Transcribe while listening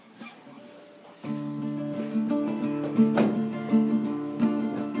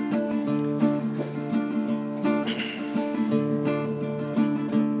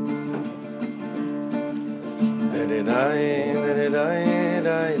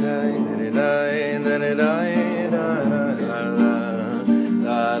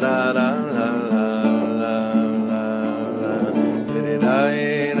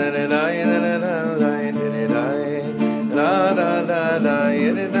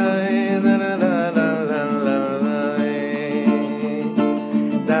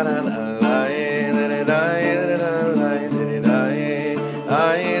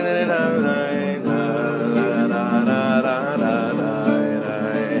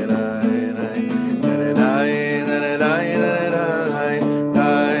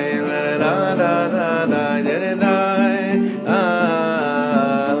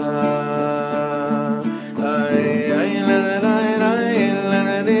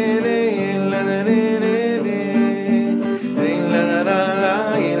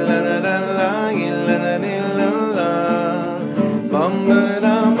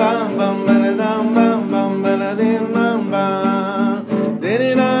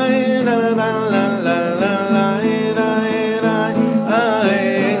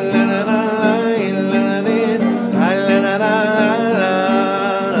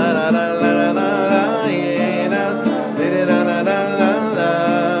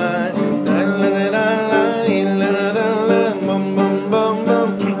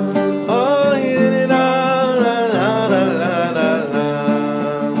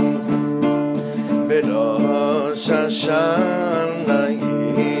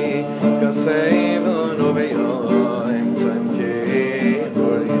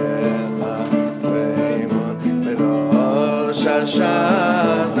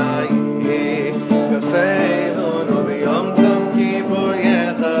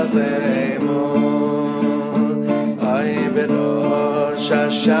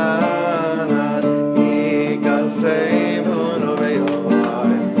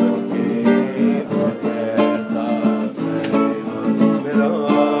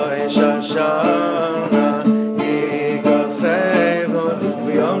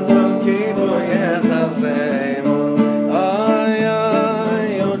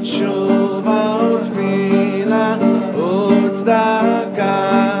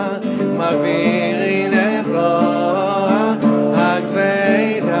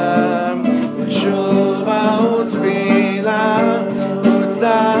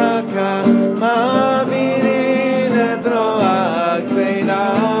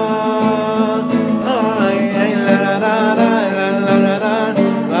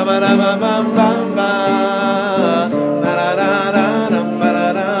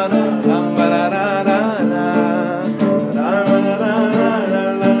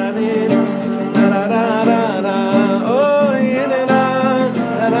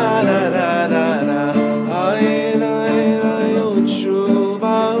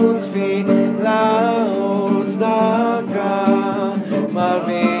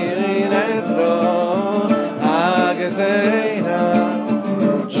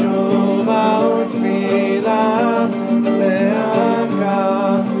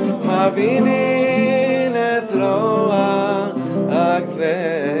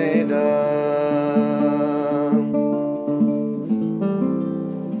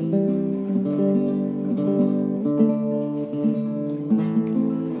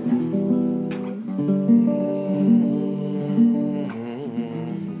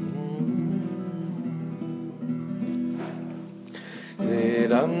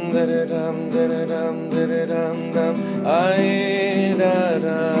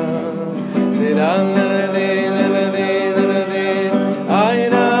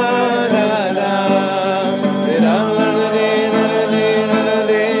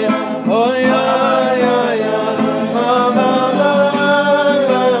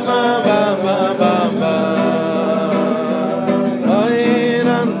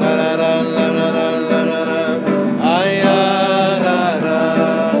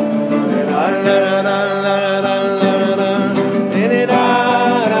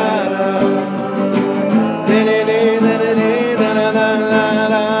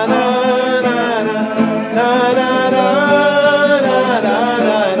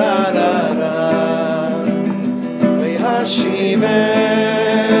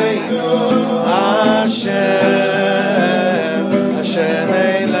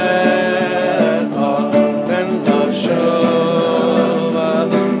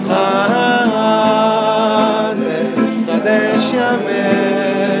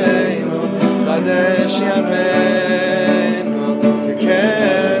Yameinu, Chadesh Yameinu,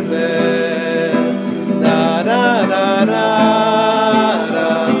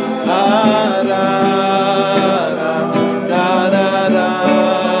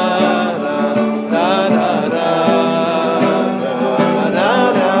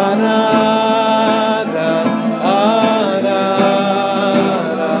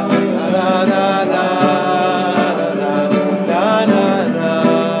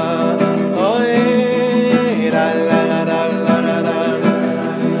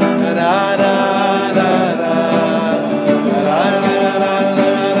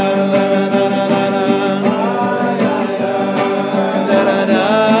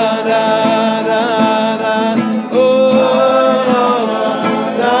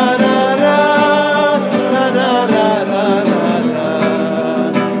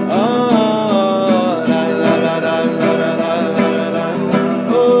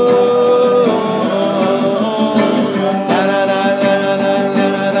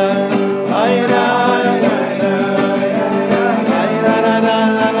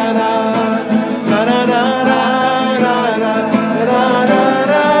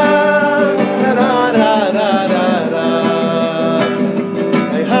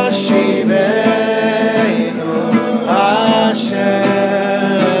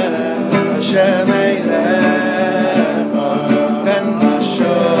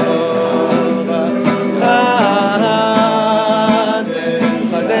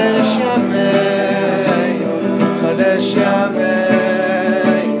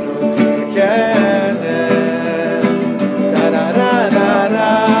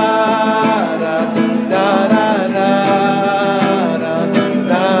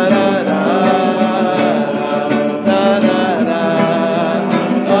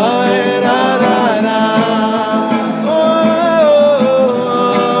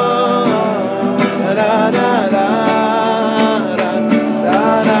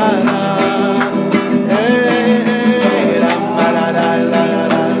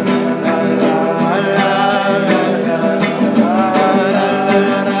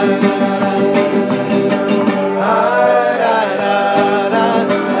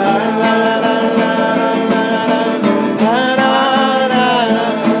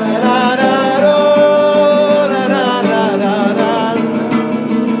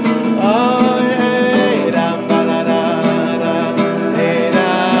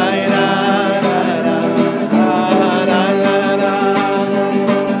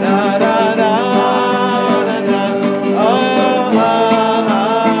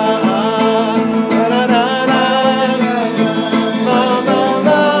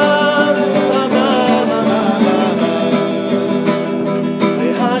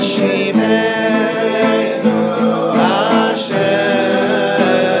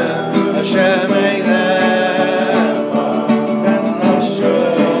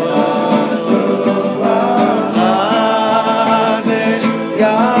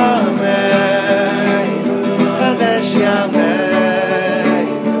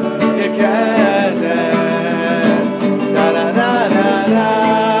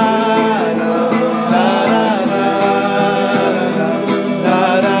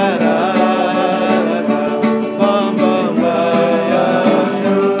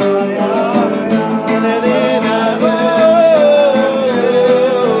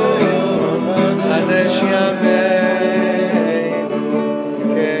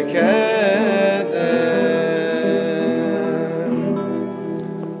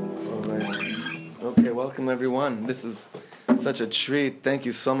 such a treat. Thank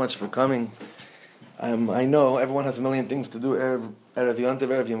you so much for coming. I know everyone has a million things to do, Erev Yontiv,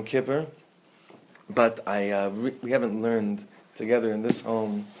 Erev Yom Kippur, but we haven't learned together in this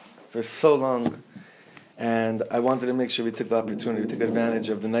home for so long, and I wanted to make sure we took the opportunity, we took advantage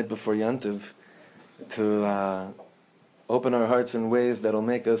of the night before Yontiv to open our hearts in ways that will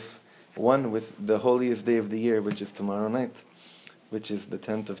make us one with the holiest day of the year, which is tomorrow night, which is the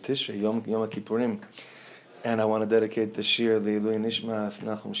 10th of Tishrei, Yom Kippurim. And I want to dedicate the shir Leilui Nishmas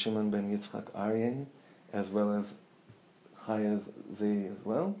Nachum Shimon ben Yitzchak Aryeh, as well as Chaya Zei as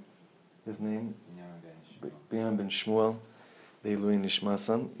well. His name? Binyamin ben Shmuel. Leilui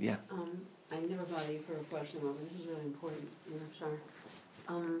Nishmasam. Yeah. I never bother you for a question, but this is really important.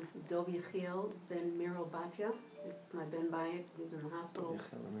 Dov Yechiel ben Miro Batya. It's my Ben Bayit. He's in the hospital.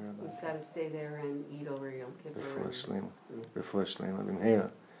 He's got to stay there and eat over Yom Kippur. Before Shleim. I've been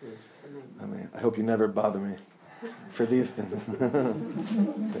here. I hope you never bother me for these things.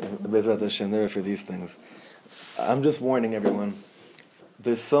 Bezrat Hashem, never for these things. I'm just warning everyone.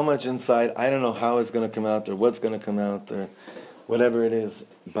 There's so much inside. I don't know how it's going to come out or what's going to come out or whatever it is,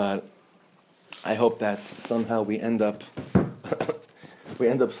 but I hope that somehow we end up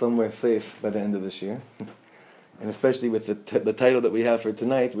somewhere safe by the end of this year. And especially with the title that we have for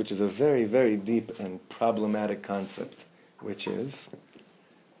tonight, which is a very, very deep and problematic concept, which is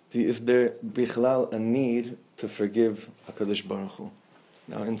there bichlal a need to forgive HaKadosh Baruch Hu?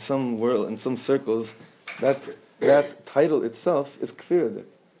 Now, in some circles, that title itself is kfiradik.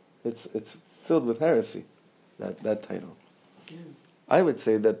 It's filled with heresy. That title. I would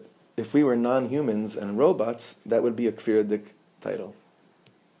say that if we were non-humans and robots, that would be a kfiradik title.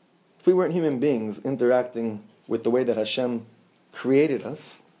 If we weren't human beings interacting with the way that Hashem created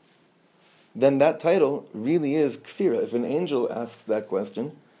us, then that title really is kfira. If an angel asks that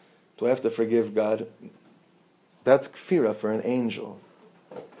question, do I have to forgive God? That's kfira for an angel.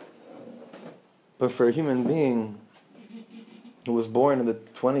 But for a human being who was born in the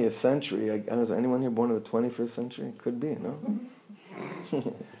 20th century, I don't know, is there anyone here born in the 21st century? Could be, no?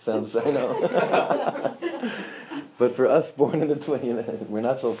 Sounds, I know. But for us born in the 20th, we're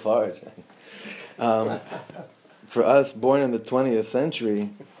not so far. For us born in the 20th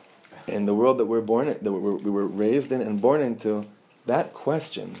century, in the world that we're born in, that we were raised in and born into, that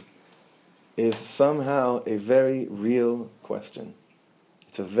question is somehow a very real question.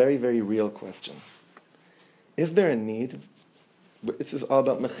 It's a very, very real question. Is there a need? This is all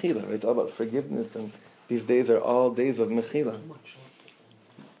about mechila, right? It's all about forgiveness, and these days are all days of mechila.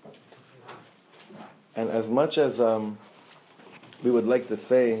 And as much as we would like to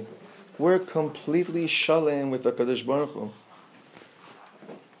say, we're completely shalem with HaKadosh Baruch Hu,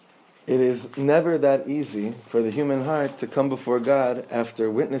 it is never that easy for the human heart to come before God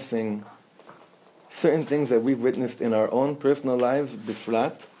after witnessing certain things that we've witnessed in our own personal lives,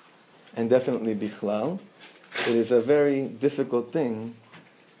 bifrat, and definitely bichlal. It is a very difficult thing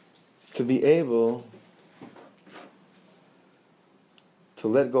to be able to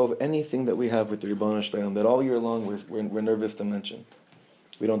let go of anything that we have with the Ribono Shel Olam, that all year long we're nervous to mention.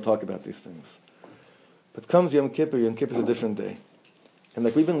 We don't talk about these things. But comes Yom Kippur is a different day. And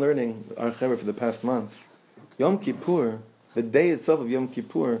like we've been learning, our Chaver, for the past month, Yom Kippur, the day itself of Yom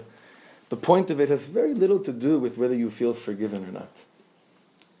Kippur, the point of it has very little to do with whether you feel forgiven or not.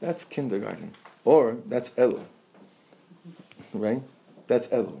 That's kindergarten. Or that's Elul. Right? That's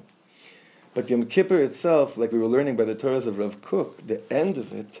Elul. But Yom Kippur itself, like we were learning by the Torahs of Rav Kook, the end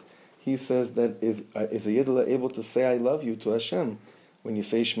of it, he says that is a Yidla able to say I love you to Hashem? When you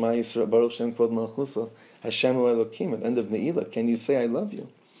say Shema Yisrael Baruch Shem Kvod Malchusa, Hashem Hu Elokim, at the end of Ne'ilah, can you say I love you?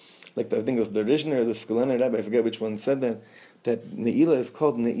 Like I think it was the Rishner or the Skulener Rebbe, I forget which one said that Ne'ilah is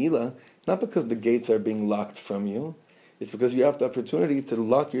called Ne'ilah, not because the gates are being locked from you, it's because you have the opportunity to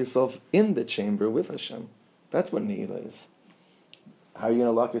lock yourself in the chamber with Hashem. That's what Ne'ilah is. How are you going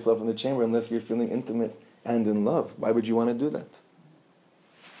to lock yourself in the chamber unless you're feeling intimate and in love? Why would you want to do that?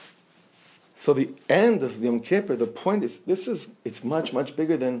 So the end of Yom Kippur, the point is, it's much, much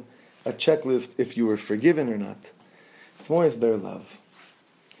bigger than a checklist if you were forgiven or not. It's more is their love.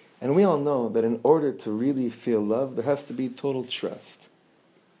 And we all know that in order to really feel love, there has to be total trust.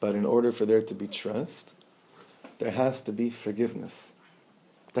 But in order for there to be trust, there has to be forgiveness.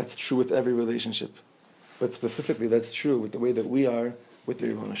 That's true with every relationship. But specifically, that's true with the way that we are with the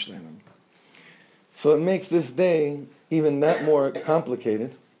Ribono Shel Olam. So it makes this day even that more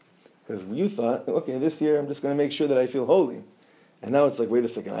complicated. Because you thought, okay, this year I'm just going to make sure that I feel holy. And now it's like, wait a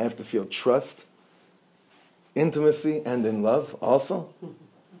second, I have to feel trust, intimacy, and in love also.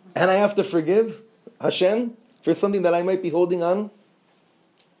 And I have to forgive Hashem for something that I might be holding on.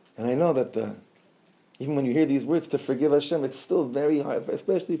 And I know that the Even when you hear these words, to forgive Hashem, it's still very hard,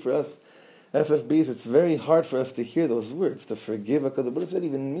 especially for us FFBs, it's very hard for us to hear those words, to forgive HaKadosh. What does that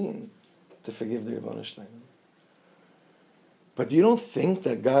even mean, to forgive the Ribono Shel Olam? But you don't think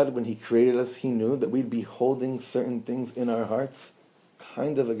that God, when He created us, He knew that we'd be holding certain things in our hearts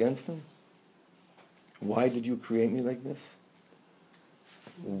kind of against Him? Why did you create me like this?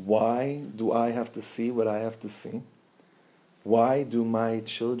 Why do I have to see what I have to see? Why do my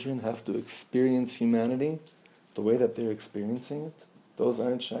children have to experience humanity the way that they're experiencing it? Those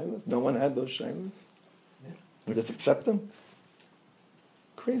aren't shilas. No one had those shilas. Yeah. We just accept them.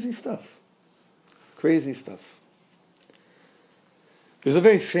 Crazy stuff. Crazy stuff. There's a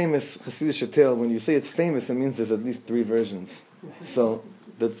very famous Hasidic tale. When you say it's famous, it means there's at least 3 versions. So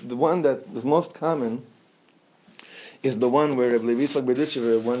the one that is most common is the one where Reb Levi Yitzchak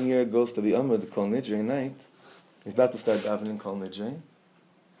Berditchever one year goes to the Amud Kol Nidrei night. He's about to start davening Kol Nidrei,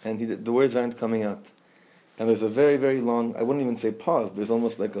 and the words aren't coming out. And there's a very, very long, I wouldn't even say pause, there's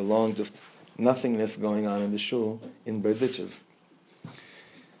almost like a long just nothingness going on in the shul in Berditchev.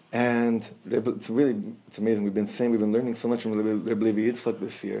 And it's amazing. We've been learning so much from Reb Levi Yitzchak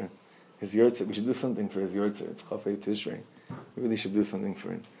this year. His Yortzeit, we should do something for his Yortzeit. It's Chafei Tishrei. We really should do something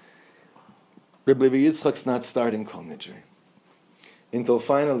for it. Reb Levi Yitzchak's not starting Kol Nidrei until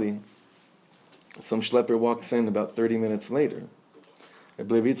finally some schlepper walks in about 30 minutes later. Reb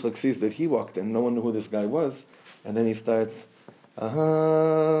Levi Yitzchak sees that he walked in. No one knew who this guy was. And then he starts,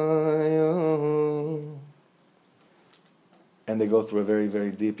 Ahayo. And they go through a very,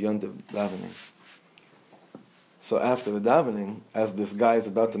 very deep yontiv davening. So after the davening, as this guy is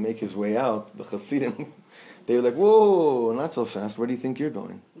about to make his way out, the Hasidim, they were like, whoa, not so fast. Where do you think you're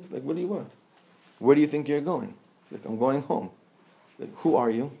going? It's like, what do you want? Where do you think you're going? He's like, I'm going home. He's like, who are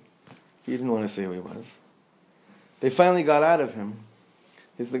you? He didn't want to say who he was. They finally got out of him.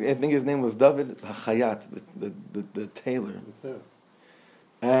 I think his name was David Hachayat, the tailor.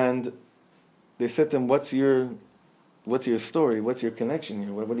 And they said to him, what's your story? What's your connection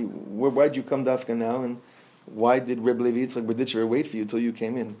here? Why'd you come dafka now? And why did Reb Levi Yitzchak Berditchever wait for you till you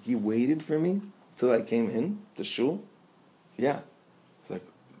came in? He waited for me till I came in to shul? Yeah. It's like,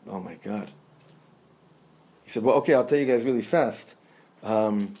 oh my God. He said, well, okay, I'll tell you guys really fast.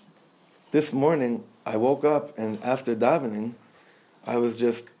 This morning, I woke up, and after davening, I was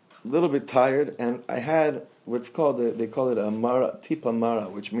just a little bit tired, and I had what's called, they call it a mara, tipa mara,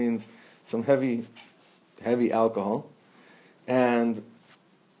 which means some heavy alcohol, and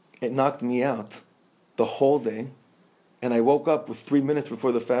it knocked me out the whole day, and I woke up with 3 minutes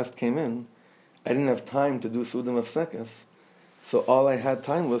before the fast came in. I didn't have time to do Sudim of Sekas, so all I had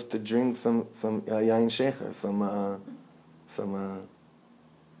time was to drink some yain shecher, some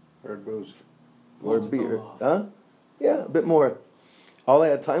booze. Or beer. Huh? Yeah, a bit more. All I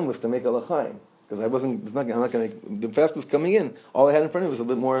had time was to make a l'chaim, because the fast was coming in. All I had in front of me was a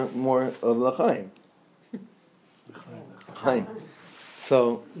bit more of l'chaim.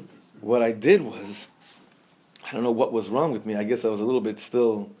 So what I did was, I don't know what was wrong with me. I guess I was a little bit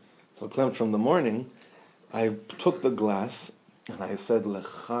still verklempt from the morning. I took the glass and I said,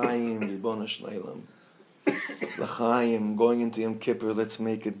 L'chaim, Ribono Shel Olam. L'chaim, going into Yom Kippur, let's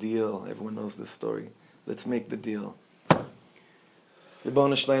make a deal. Everyone knows this story. Let's make the deal.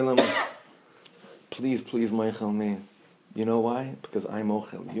 Ribono Shel Olam, please moichel me. You know why? Because I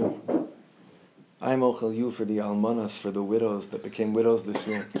mochel you. I mochel you for the almanas, for the widows that became widows this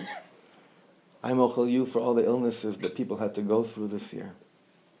year. I mochel you for all the illnesses that people had to go through this year.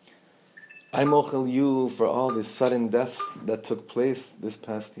 I mochel you for all the sudden deaths that took place this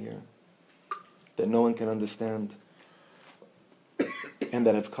past year, that no one can understand, and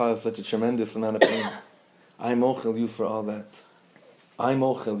that have caused such a tremendous amount of pain. I mochel you for all that. I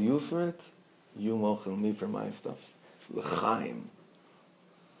mochel you for it, you mochel me for my stuff. L'chaim.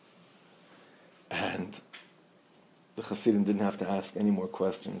 And the Hasidim didn't have to ask any more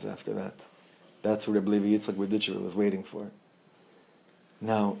questions after that. That's what Reb Levi Yitzchak Berditchever was waiting for.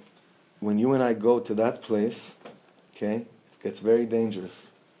 Now, when you and I go to that place, okay, it gets very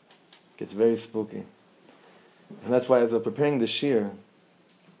dangerous. It gets very spooky. And that's why as we're preparing this year,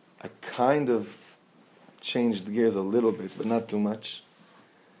 I kind of changed gears a little bit, but not too much.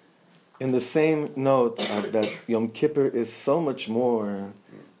 In the same note of that Yom Kippur is so much more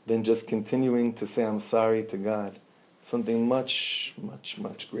than just continuing to say I'm sorry to God. Something much, much,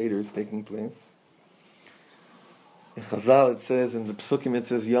 much greater is taking place. In Chazal it says, in the Pesukim it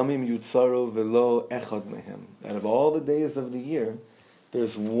says, Yomim yutzaru velo echad mehem. Out of all the days of the year,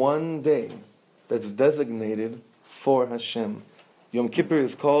 there's one day that's designated for Hashem. Yom Kippur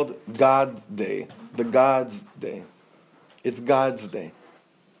is called God's Day. The God's Day. It's God's Day.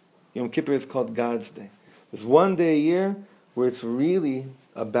 Yom Kippur is called God's Day. There's one day a year where it's really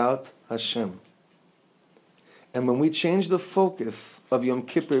about Hashem. And when we change the focus of Yom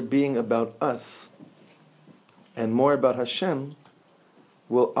Kippur being about us and more about Hashem,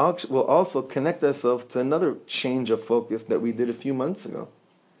 we'll also connect ourselves to another change of focus that we did a few months ago.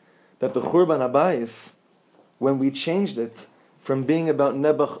 That the Churban Habayis, when we changed it from being about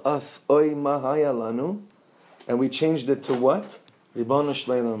Nebuch us, Oy Mahaya Lanu, and we changed it to what? Ribbono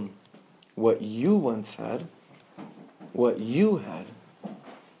Shleilam, what you once had, what you had.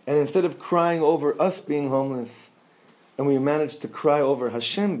 And instead of crying over us being homeless, and we managed to cry over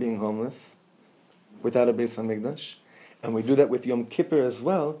Hashem being homeless, without a Beis HaMikdash, and we do that with Yom Kippur as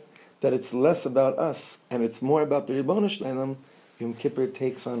well, that it's less about us, and it's more about the Ribbono Shleilam, Yom Kippur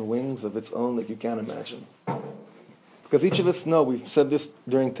takes on wings of its own like you can't imagine. Because each of us know, we've said this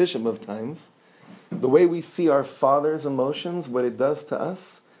during Tisha B'Av times, the way we see our Father's emotions, what it does to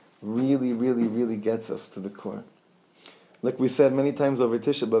us, really, really, really gets us to the core. Like we said many times over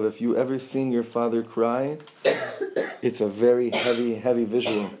Tisha B'Av, if you ever seen your father cry, it's a very heavy, heavy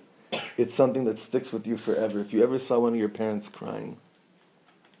visual. It's something that sticks with you forever. If you ever saw one of your parents crying,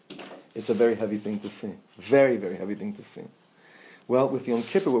 it's a very heavy thing to see. Very, very heavy thing to see. Well, with Yom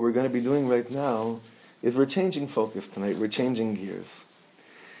Kippur, what we're going to be doing right now is we're changing focus tonight. We're changing gears.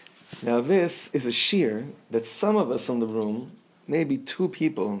 Now this is a shir that some of us in the room, maybe 2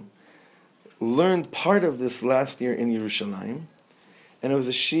 people, learned part of this last year in Yerushalayim. And it was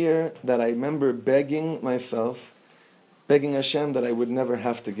a shir that I remember begging Hashem that I would never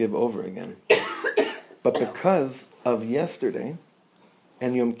have to give over again. But because of yesterday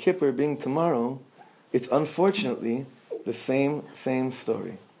and Yom Kippur being tomorrow, it's unfortunately the same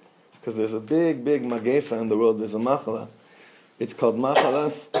story. Because there's a big magefa in the world, there's a machala. It's called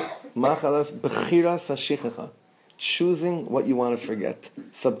machalas bechiras hashichecha. Choosing what you want to forget,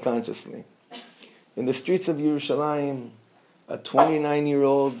 subconsciously. In the streets of Yerushalayim, a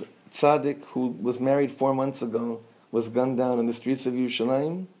 29-year-old tzaddik who was married 4 months ago was gunned down in the streets of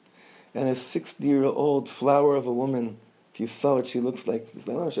Yerushalayim, and a 60-year-old flower of a woman, if you saw what she looks like, it's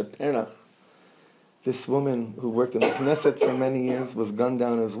like, oh, sheperach. This woman who worked in the Knesset for many years was gunned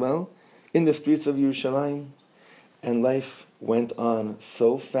down as well in the streets of Yerushalayim, and life went on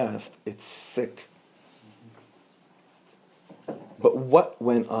so fast, it's sick. But what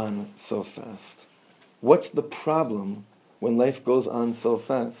went on so fast? What's the problem when life goes on so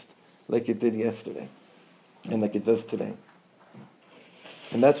fast, like it did yesterday, and like it does today?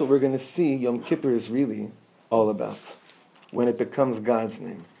 And that's what we're going to see Yom Kippur is really all about, when it becomes God's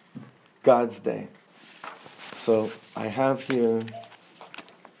name, God's day. So I have here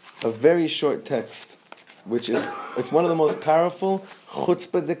a very short text, it's one of the most powerful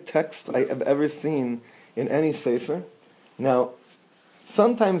chutzpahdik texts I have ever seen in any sefer. Now,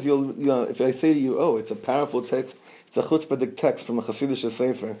 sometimes if I say to you, oh, it's a powerful text, it's a chutzpahdik text from a Hasidic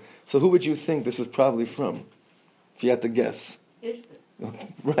sefer, so who would you think this is probably from, if you had to guess?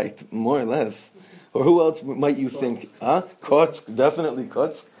 Right, more or less. Or who else might you think? Kotsk, definitely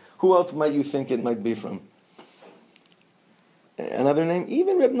Kotsk. Who else might you think it might be from? Another name?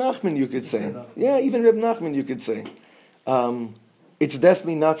 Even Reb Nachman, you could say. Yeah, even Reb Nachman, you could say. It's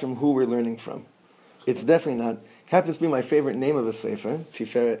definitely not from who we're learning from. It's definitely not. It happens to be my favorite name of a sefer,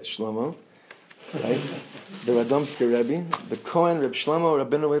 Tiferet Shlomo, right? The Radomsker Rebbe, the Kohen Reb Shlomo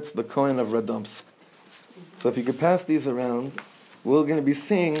Rabinowitz, the Kohen of Radomsk. So if you could pass these around, we're going to be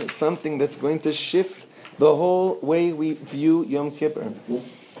seeing something that's going to shift the whole way we view Yom Kippur.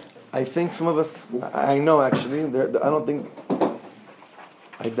 I think some of us, I know actually,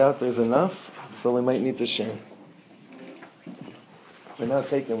 I doubt there's enough, so we might need to share. If we're not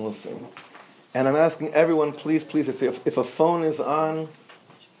taking, we'll see. And I'm asking everyone, please, if a phone is on,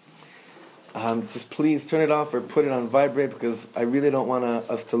 just please turn it off or put it on vibrate, because I really don't want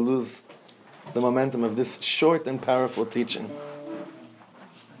us to lose the momentum of this short and powerful teaching.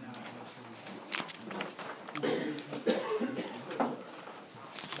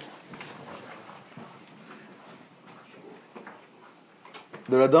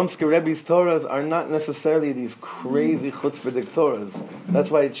 The Radomsker Rebbe's Torahs are not necessarily these crazy chutzpahdik Torahs. That's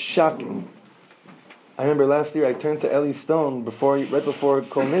why it's shocking. I remember last year I turned to Eli Stone right before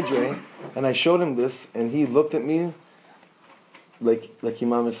Kol Nidrei, and I showed him this, and he looked at me like he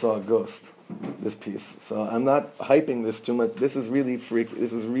mamish saw a ghost, this piece. So I'm not hyping this too much. This is really freaky.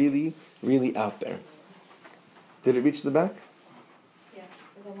 This is really, really out there. Did it reach the back? Yeah.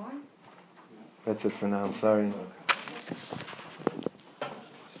 Is there more? That's it for now. I'm sorry.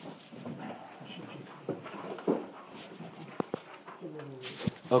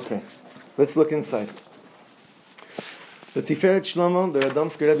 Okay, let's look inside. The Tiferet Shlomo, the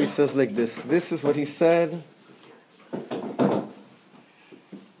Radomsker Rebbe says like this. This is what he said.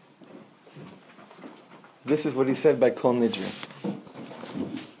 This is what he said by Kol Nidrei.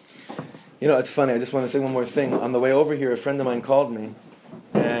 You know, it's funny, I just want to say one more thing. On the way over here, a friend of mine called me,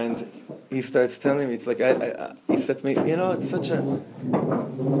 and he starts telling me, it's like, he said to me, you know, it's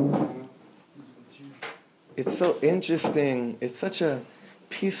so interesting, it's such a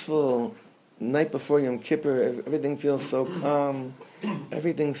peaceful night before Yom Kippur, everything feels so calm,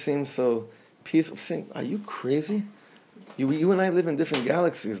 everything seems so peaceful. I'm saying, are you crazy? You and I live in different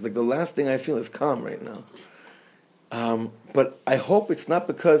galaxies. Like, the last thing I feel is calm right now. But I hope it's not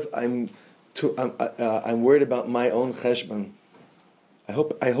because I'm worried about my own cheshbon. I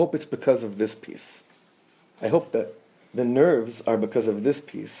hope it's because of this piece. I hope that the nerves are because of this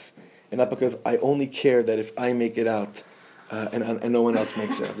piece, and not because I only care that if I make it out, and no one else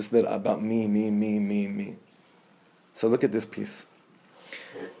makes it out. It's that about me. So look at this piece.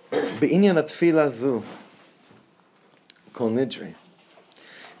 Be'inyan atfila zu, Kol Nidrei.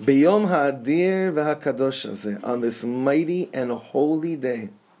 B'yom ha'adir v'hakadosh hazeh, on this mighty and holy day,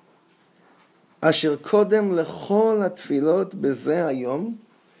 asher kodem lechol ha'tfilot b'zeh hayom,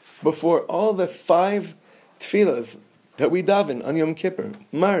 before all the 5 tfilas that we daven on Yom Kippur,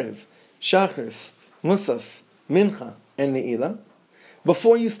 Maariv, Shachris, Musaf, Mincha, and Ne'ilah,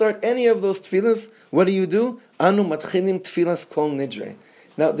 before you start any of those tfilas, what do? Anu matchilim tfilas Kol Nidrei.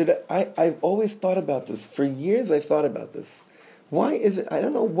 Now, I've always thought about this. For years I've thought about this. Why is it? I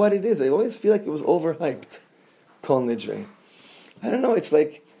don't know what it is. I always feel like it was overhyped. Kol Nidrei. I don't know. It's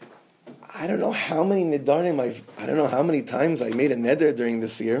like, I don't know how many nidarim I don't know how many times I made a neder during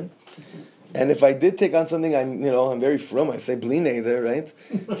this year. And if I did take on something, I'm very frum. I say bli neder, right?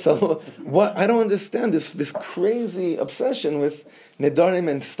 So what? I don't understand this crazy obsession with nidarim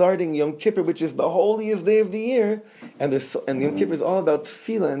and starting Yom Kippur, which is the holiest day of the year, and Yom Kippur is all about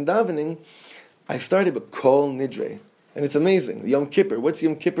tefillah and davening. I started with Kol Nidrei. And it's amazing. Yom Kippur. What's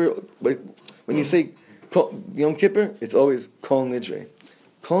Yom Kippur? When you say Yom Kippur, it's always Kol Nidrei.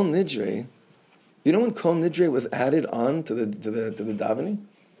 Kol Nidrei. You know when Kol Nidrei was added on to the davening?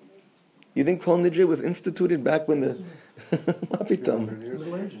 You think Kol Nidrei was instituted back when the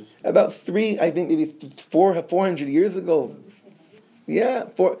about 400 years ago. Yeah,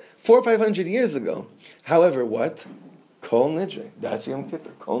 400 or 500 years ago. However, what? Kol Nidrei. That's Yom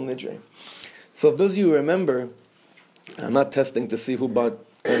Kippur. Kol Nidrei. So if those of you who remember, I'm not testing to see who bought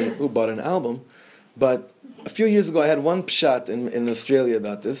an album, but a few years ago I had one pshat in Australia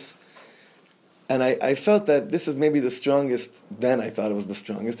about this, and I felt that this is maybe the strongest. Then I thought it was the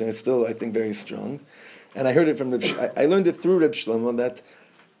strongest, and it's still, I think, very strong. And I heard it from I learned it through Reb Shlomo that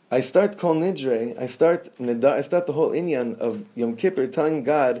I start Kol Nidrei, I start the whole inyan of Yom Kippur telling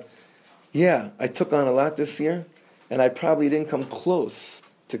God, yeah, I took on a lot this year, and I probably didn't come close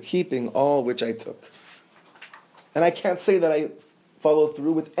to keeping all which I took. And I can't say that I followed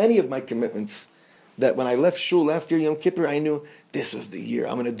through with any of my commitments. That when I left shul last year, Yom Kippur, I knew this was the year.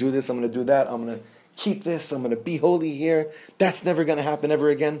 I'm going to do this, I'm going to do that, I'm going to keep this, I'm going to be holy here. That's never going to happen ever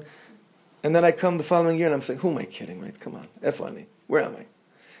again. And then I come the following year and I'm saying, who am I kidding, right? Come on, Efani, where am I?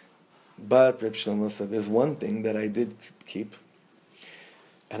 But Reb Shlomo said, there's one thing that I did keep.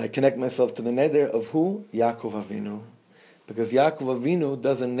 And I connect myself to the neder of who? Yaakov Avinu. Because Yaakov Avinu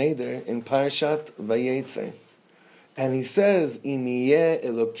does a neder in Parashat Vayetze. And he says, Imiyeh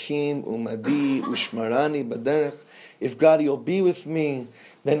Elokim umadi ushmarani baderech. If God, you'll be with me,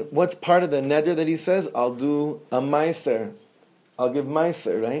 then what's part of the neder that he says? I'll do a meiser. I'll give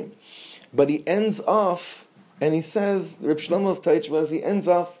meiser, right? But he ends off, and he says, Reb Shlomo's taich was, he ends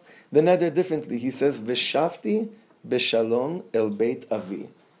off the neder differently. He says, V'shavti b'shalom el beit avi.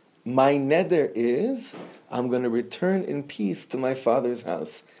 My neder is, I'm going to return in peace to my father's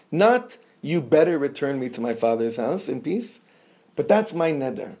house. Not, you better return me to my father's house in peace. But that's my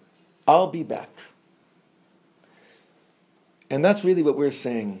neder. I'll be back. And that's really what we're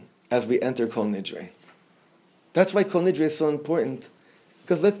saying as we enter Kol Nidrei. That's why Kol Nidrei is so important.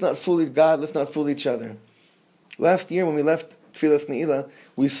 Because let's not fool God, let's not fool each other. Last year when we left Tfilas Ne'ilah,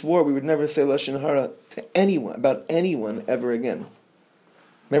 we swore we would never say Lashon Hara to anyone, about anyone ever again.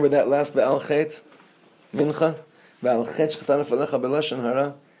 Remember that last Ve'al Chet, Mincha? Ve'al Chet Shchatana Falecha B'Lashon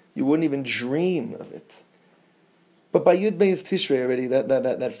Hara? You wouldn't even dream of it. But by Yud Beis Tishrei already,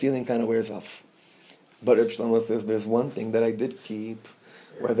 that feeling kind of wears off. But Reb Shlomo says, there's one thing that I did keep,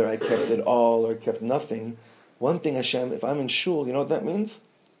 whether I kept it all or kept nothing. One thing, Hashem, if I'm in shul, you know what that means?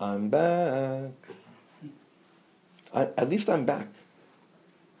 I'm back. At least I'm back.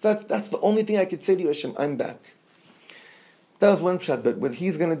 That's the only thing I could say to you, Hashem, I'm back. That was one pshat, but what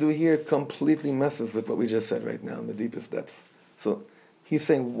he's going to do here completely messes with what we just said right now in the deepest depths. So he's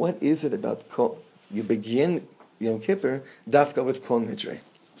saying, what is it about you begin Yom Kippur dafka with Kol Nidrei.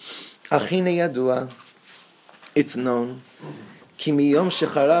 Achine yadua, it's known, ki miyom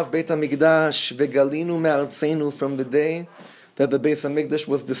shecharav Beit HaMikdash vegalinu me'artzenu, from the day that the Beis HaMikdash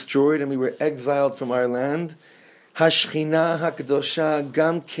was destroyed and we were exiled from our land, Hashchina hakdosha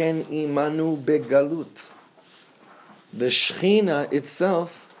gam ken imanu begalut. The Shechina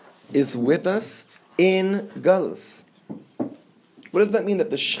itself is with us in Galus. What does that mean that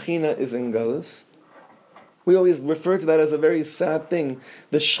the Shechina is in Galus? We always refer to that as a very sad thing.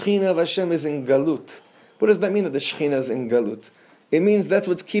 The Shechina of Hashem is in Galut. What does that mean that the Shechina is in Galut? It means that's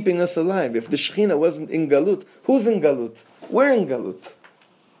what's keeping us alive. If the Shechina wasn't in Galut, who's in Galut? We're in Galut.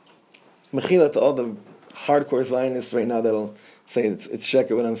 Mechila to all the hardcore Zionists right now that'll say it's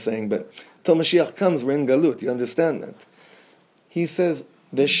sheker what I'm saying, but till Mashiach comes, we're in Galut. You understand that? He says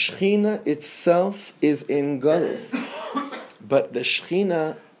the Shechina itself is in Galus, but the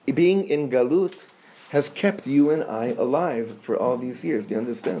Shechina being in Galut has kept you and I alive for all these years. Do you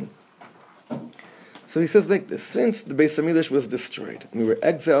understand? So he says like this: since the Beis HaMikdash was destroyed, and we were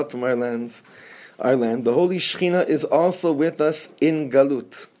exiled from our land, the Holy Shechina is also with us in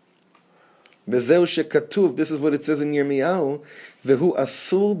Galut. V'zeu shekatuv, this is what it says in Yirmiyahu, v'hu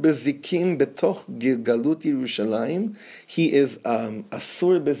asur bezikim betoch Galut Yerushalayim. He is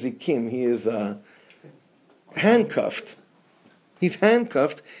asur bezikim. He is handcuffed. He's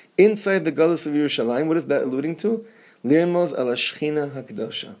handcuffed inside the Galus of Yerushalayim. What is that alluding to? Lirmoz ala Shechina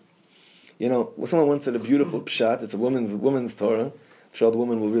hakdosha. You know, someone once said a beautiful pshat. It's a woman's Torah. I'm sure the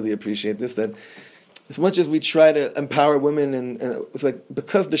woman will really appreciate this. That as much as we try to empower women, and it's like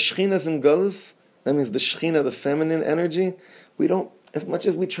because the Shechina is in Galus, that means the Shechina, the feminine energy. We don't. As much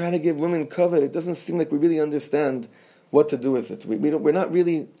as we try to give women covet, it doesn't seem like we really understand what to do with it.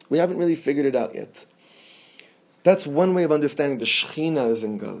 We haven't really figured it out yet. That's one way of understanding the Shechina is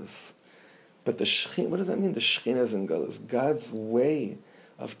in Galus. But the Shechina, what does that mean? The Shechina is in Galus. God's way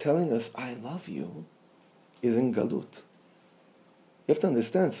of telling us, I love you, is in Galut. You have to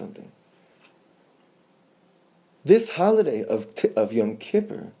understand something. This holiday of Yom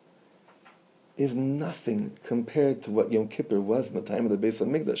Kippur is nothing compared to what Yom Kippur was in the time of the Beis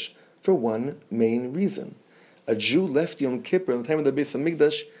HaMikdash, for one main reason. A Jew left Yom Kippur in the time of the Beis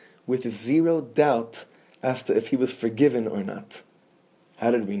HaMikdash with zero doubt as to if he was forgiven or not.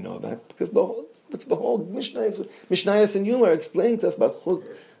 How did we know that? Because the whole Mishnayos and Yom are explaining to us about Chut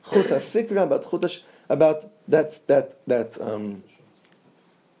HaSikra, about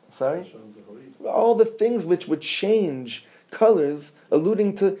all the things which would change colors,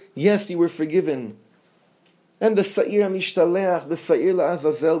 alluding to, yes, you were forgiven. And the Sa'ir HaMishtaleach, the Sa'ir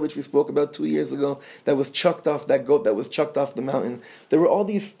LaAzazel, which we spoke about 2 years ago, that was chucked off, that goat that was chucked off the mountain. There were all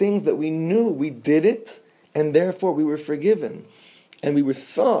these things that we knew we did it, and therefore we were forgiven. And we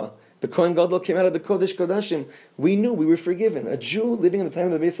saw, the Kohen Gadol came out of the Kodesh Kodashim, we knew we were forgiven. A Jew living in the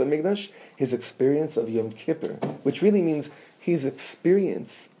time of the Beis HaMikdash, his experience of Yom Kippur, which really means his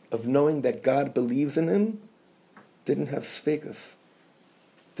experience of knowing that God believes in him, didn't have sfekas,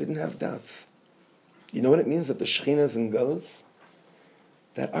 didn't have doubts. You know what it means that the Shechina is in Galus?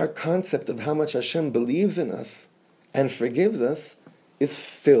 That our concept of how much Hashem believes in us and forgives us is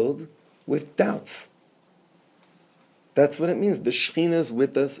filled with doubts. That's what it means. The Shechina is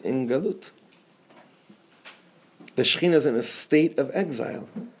with us in Galut. The Shechina is in a state of exile.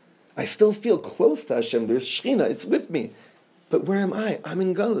 I still feel close to Hashem. There's Shechina, it's with me. But where am I? I'm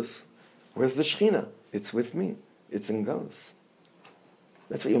in Galus. Where's the Shechina? It's with me. It's in Galus.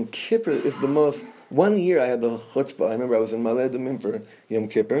 That's why Yom Kippur is the most... One year I had the chutzpah. I remember I was in Maleh Adumim for Yom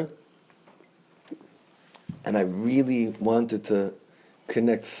Kippur. And I really wanted to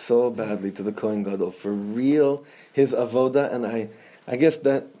connect so badly to the Kohen Gadol. For real, his avoda. And I guess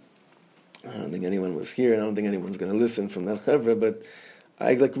that... I don't think anyone was here, and I don't think anyone's going to listen from that chevra, but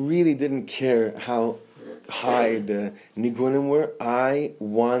I really didn't care how high the nigunim were. I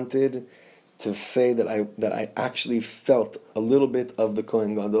wanted to say that I actually felt a little bit of the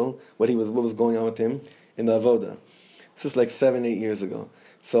Kohen Gadol, what was going on with him in the avoda. This is like 7-8 years ago.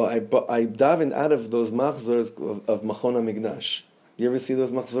 So I davened out of those machzors of Machon HaMikdash. You ever see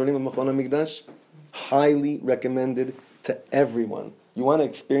those machzorim of Machon HaMikdash? Highly recommended to everyone. You want to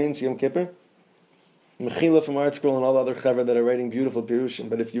experience Yom Kippur? Mechila from Art Scroll and all the other chaver that are writing beautiful pirushim.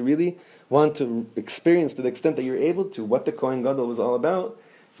 But if you really want to experience to the extent that you're able to what the Kohen Gadol was all about,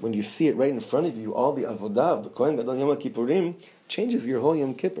 when you see it right in front of you, all the avodah of the Kohen Gadol Yom Kippurim changes your whole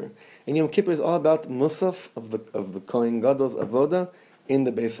Yom Kippur. And Yom Kippur is all about musaf of the Kohen Gadol's avodah in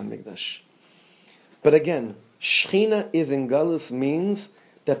the Beis HaMikdash. But again, Shechina is in Galus means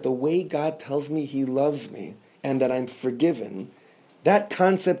that the way God tells me He loves me and that I'm forgiven, that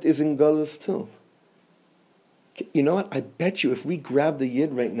concept is in Galus too. You know what? I bet you if we grabbed a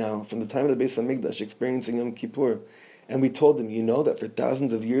Yid right now from the time of the Beis HaMikdash experiencing Yom Kippur, and we told him, you know that for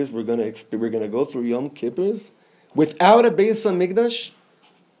thousands of years we're going to go through Yom Kippurs without a Beis HaMikdash,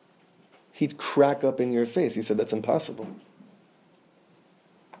 he'd crack up in your face. He said, that's impossible.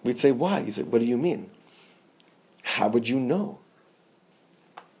 We'd say, why? He said, what do you mean? How would you know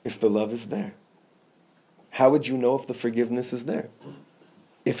if the love is there? How would you know if the forgiveness is there?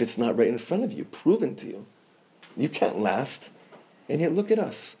 If it's not right in front of you, proven to you. You can't last. And yet look at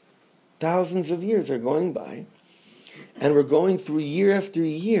us. Thousands of years are going by, and we're going through year after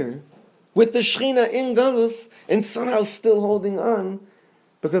year with the Shechina in Galus and somehow still holding on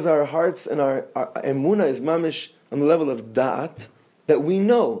because our hearts and our emunah is mamish on the level of da'at, that we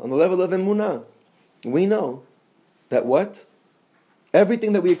know, on the level of emunah, we know that what?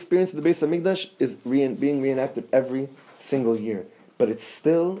 Everything that we experience at the Beis HaMikdash is being reenacted every single year. But it's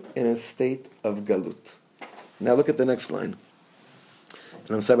still in a state of galut. Now look at the next line.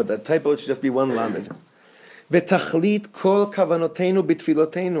 And I'm sorry about that typo, it should just be one lamed. V'tachlit kol kavanotenu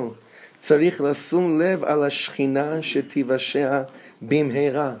b'tfilotenu tzarich lasum lev ala shechina shetivashea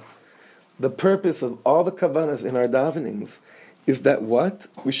bimheira. The purpose of all the kavanas in our davenings is that what?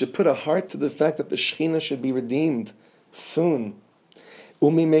 We should put a heart to the fact that the Shechina should be redeemed soon.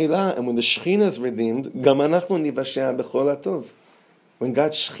 Umimeila, and when the Shechina is redeemed, gam anachnu nivashea b'chol hatov. When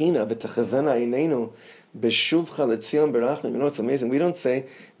God's Shechina, v'techazena einenu, b'shuvcha letzion berachim. You know what's amazing? We don't say,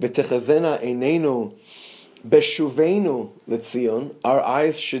 v'techazena einenu, b'shuvenu letzion. Our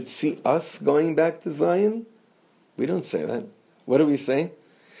eyes should see us going back to Zion. We don't say that. What do we say?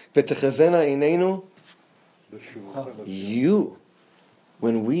 V'techazena einenu, you.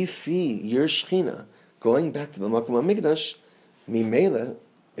 When we see your Shechina going back to the Makom HaMikdash, Mimela,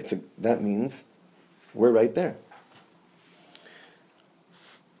 that means we're right there.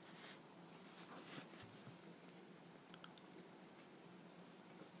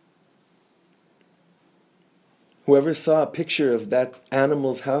 Whoever saw a picture of that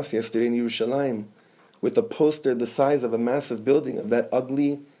animal's house yesterday in Yerushalayim with a poster the size of a massive building of that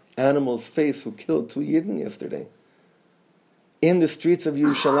ugly animal's face who killed 2 Yidden yesterday in the streets of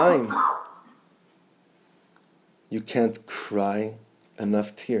Yerushalayim, you can't cry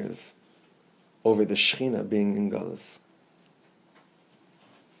enough tears over the Shechina being in Galus.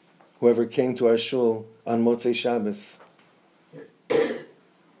 Whoever came to our shul on Motzei Shabbos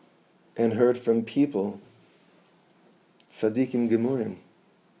and heard from people, Tzadikim Gemurim,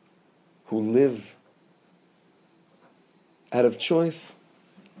 who live out of choice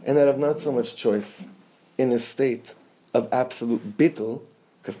and out of not so much choice in a state of absolute bittul,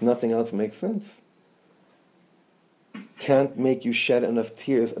 because nothing else makes sense, can't make you shed enough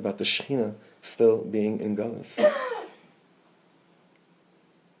tears about the Shechina still being in Galus.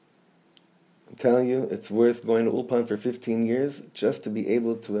 I'm telling you, it's worth going to Ulpan for 15 years just to be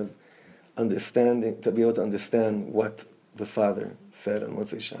able to understand what the Father said on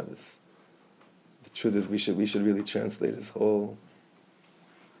Motzei Shabbos. The truth is, we should really translate his whole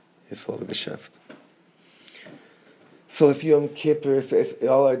Geschäft. So if Yom Kippur, if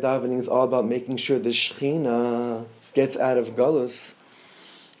all our davening is all about making sure the Shechina gets out of Galus,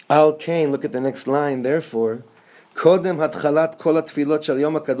 Al Kain, look at the next line, therefore, Kodem hatchalat kol hatfilot shel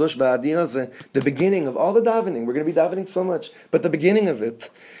Yom HaKadosh v'Adir hazeh, the beginning of all the davening, we're going to be davening so much, but the beginning of it,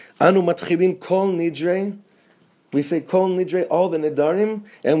 Anu matchilim kol Nidrei, we say kol Nidrei, all the Nidarim,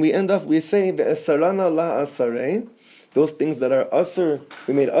 and we end up, we say ve'esarana la asarei, those things that are asur,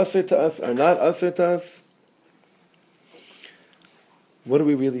 we made asur to us, are not asur to us. What are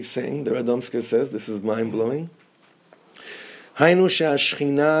we really saying? The Radomsker says, this is mind-blowing. Hainu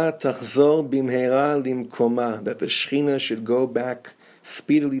she'ashchina tachzor bimheira limkoma, that the Shechina should go back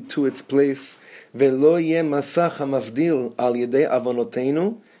speedily to its place. Ve'lo yeh masach hamavdil al yedei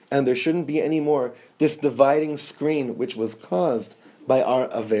avonotenu, and there shouldn't be any more this dividing screen which was caused by our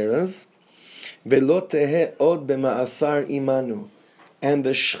averas. Ve'lo teheh od b'ma'asar imanu, and the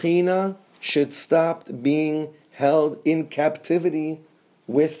Shechina should stop being held in captivity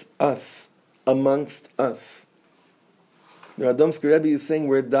with us, amongst us. The Radomsker Rebbe is saying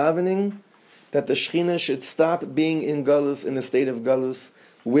we're davening that the Shechina should stop being in Galus, in a state of Galus,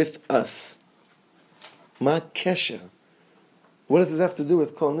 with us. Ma kesher. What does this have to do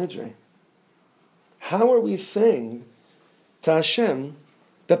with Kol Nidrei? How are we saying to Hashem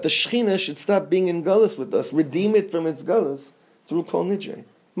that the Shechina should stop being in Galus with us, redeem it from its Galus through Kol Nidrei?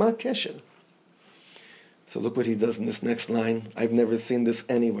 Ma kesher. So look what he does in this next line. I've never seen this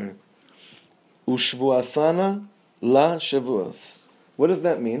anywhere. Ushvuasana la Shavuos. What does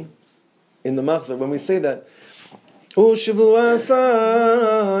that mean? In the Machzor, when we say that, Ushvuasana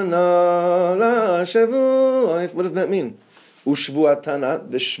la Shavuos, what does that mean?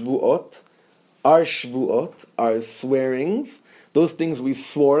 Ushvuatana, the Shvuot, our swearings, those things we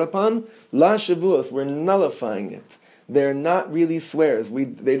swore upon, la Shavuos, we're nullifying it. They're not really swears.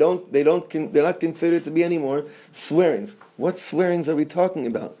 They're not considered to be anymore swearings. What swearings are we talking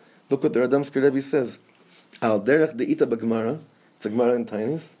about? Look what the Radomsker Rebbe says. Al derech de'ita b'Gemara, it's a Gemara in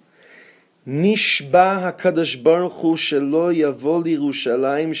Tainis. Nishba HaKadosh Baruch Hu shelo yavo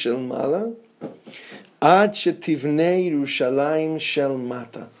liYerushalayim shel mala ad shetivnei Yerushalayim shel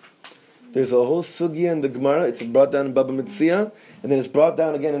mata. There's a whole sugya in the Gemara. It's brought down in Baba Metzia, and then it's brought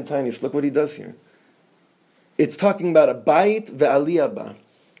down again in Tainis. Look what he does here. It's talking about a bayit ve'aliyah ba.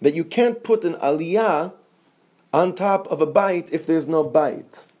 That you can't put an aliyah on top of a bayit if there's no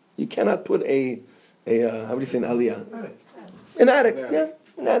bayit. You cannot put how do you say an aliyah? An attic, yeah,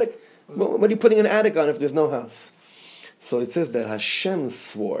 an attic. What are you putting an attic on if there's no house? So it says that Hashem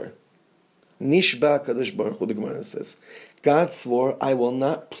swore. Nishba Kadosh Baruch Hu, the Gemara says. God swore, I will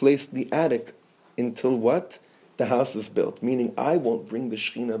not place the attic until what? The house is built. Meaning, I won't bring the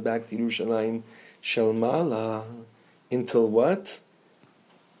Shekhinah back to Yerushalayim Shel Mala until what?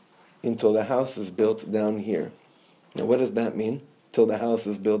 Until the house is built down here. Now, what does that mean? Till the house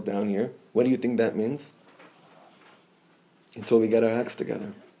is built down here. What do you think that means? Until we get our acts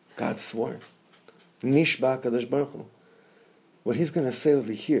together. God swore. Nishba Kadosh Baruch Hu. What he's going to say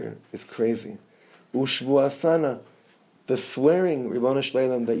over here is crazy. Ushvuasana, the swearing, Ribono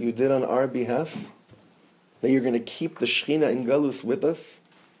Shleilam, that you did on our behalf, that you're going to keep the Shekhinah in Galus with us,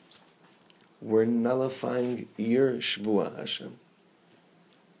 we're nullifying your Shvua, Hashem.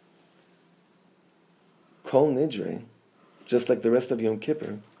 Kol Nidrei, just like the rest of Yom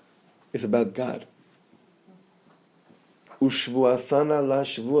Kippur, is about God. Ushvuasana la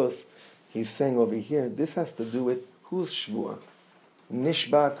Shvuos. He's saying over here, this has to do with whose Shvua?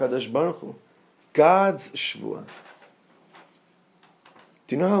 Nishba Kadosh Baruch Hu. God's Shvua.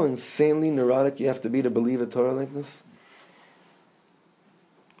 Do you know how insanely neurotic you have to be to believe a Torah like this?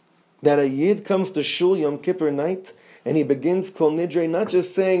 That a Yid comes to Shul Yom Kippur night and he begins Kol Nidrei, not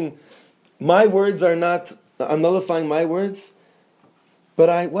just saying, my words are not, I'm nullifying my words,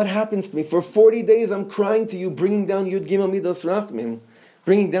 but what happens to me? For 40 days I'm crying to you, bringing down Yud Gimel Midos Rachmim,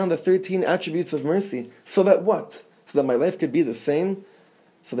 bringing down the 13 attributes of mercy. So that what? So that my life could be the same?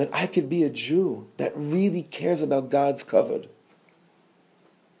 So that I could be a Jew that really cares about God's kavod.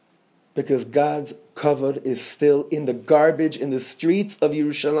 Because God's kavod is still in the garbage in the streets of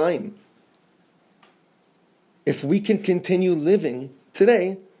Yerushalayim. If we can continue living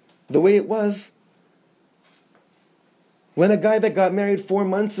today the way it was, when a guy that got married 4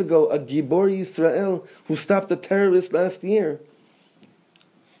 months ago, a Gibor Yisrael, who stopped a terrorist last year,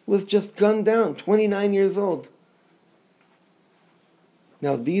 was just gunned down, 29 years old.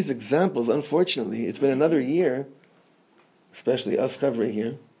 Now these examples, unfortunately, it's been another year, especially us Chavre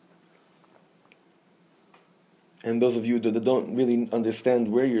here, and those of you that don't really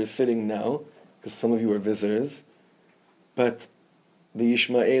understand where you're sitting now, because some of you are visitors, but the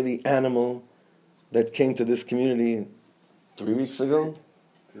Ishmaeli animal that came to this community 3 weeks ago?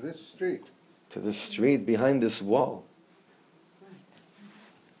 To this street. To this street, behind this wall.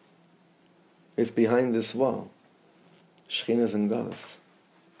 It's behind this wall. Shechina's and Galus.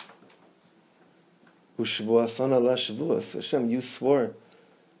 Ushvuasana la Shavuos. Hashem, you swore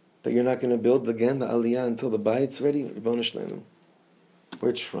that you're not going to build again the Aliyah until the Bayit's ready. Ribono Shleilam.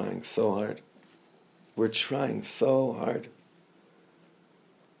 We're trying so hard. We're trying so hard.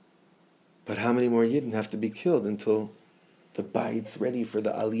 But how many more Yidden have to be killed until the Bayit's ready for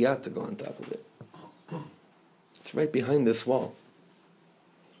the Aliyah to go on top of it? It's right behind this wall.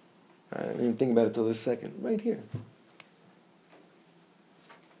 I didn't even think about it till this second. Right here.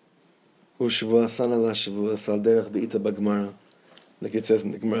 Ushvuasana la Shavuos al derech be'ita b'Gemara. Like it says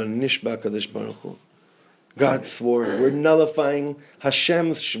in the Gemara, Nishba Kadosh Baruch Hu. God swore. We're nullifying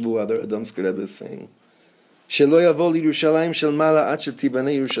Hashem's Shvuah, the Radomsker Rebbe is saying. Shelo yavo liYerushalayim shel mala ad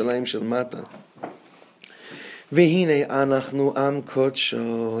shetibane Yerushalayim shel mata. Vehine anachnu am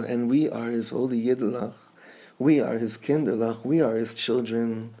kodsho. And we are his holy Yidlach. We are his kinderlach. We are his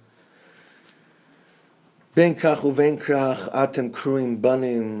children. Ben kach uven krach atem kruim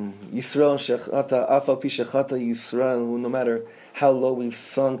banim Yisrael shechata afal pi shechata Yisrael, who no matter how low we've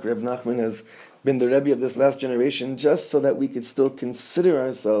sunk, Reb Nachman has been the Rebbe of this last generation just so that we could still consider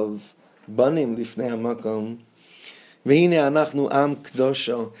ourselves banim lifnei hamakom. Ve'ine anachnu am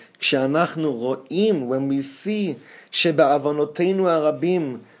kdosho. Kshe'anachnu ro'im, when we see shebe'avonotenu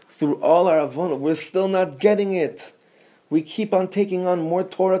harabim, through all our avonot, we're still not getting it. We keep on taking on more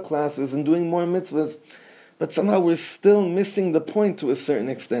Torah classes and doing more mitzvahs, but somehow we're still missing the point to a certain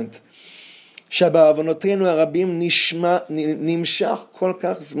extent. שבעוונותינו הרבים נמשך כל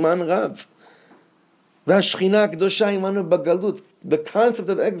כך זמן רב. והשכינה הקדושה עמנו בגלות. The concept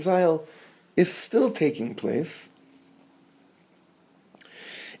of exile is still taking place.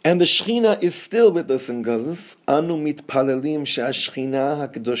 And the Shechina is still with us in Galus. Anu mitpalelim she'ashchina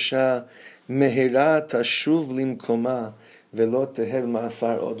hakdosha mehera tashuv limkoma velo tehev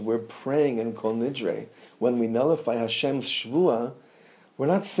ma'asar od. We're praying in Kol Nidrei. When we nullify Hashem's Shvuah, we're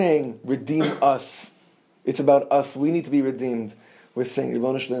not saying, redeem us. It's about us. We need to be redeemed. We're saying,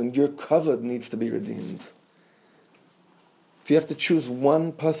 Ribono Shel Olam, your kavod needs to be redeemed. If you have to choose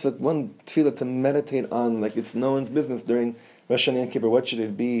one pasuk, one tefillah to meditate on, like it's no one's business during Rosh Hashanah and Kippur, what should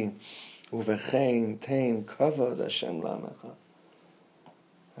it be? Uvechein tein kavod Hashem lamecha.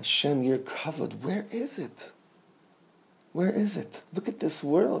 Hashem, your kavod, where is it? Where is it? Look at this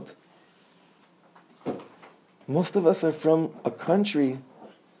world. Most of us are from a country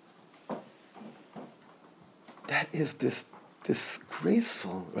that is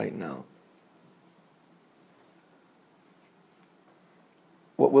disgraceful right now.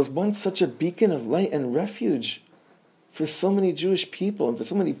 What was once such a beacon of light and refuge for so many Jewish people and for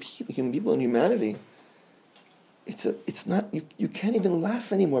so many people in humanity, it's not, you can't even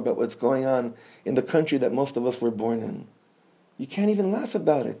laugh anymore about what's going on in the country that most of us were born in. You can't even laugh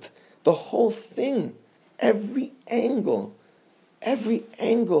about it. The whole thing, every angle,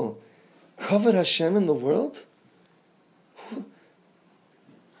 covered Hashem in the world?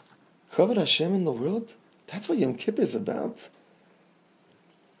 Covered Hashem in the world? That's what Yom Kippur is about.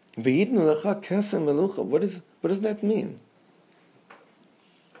 What does that mean?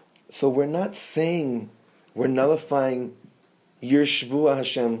 So we're not saying we're nullifying your Shvuah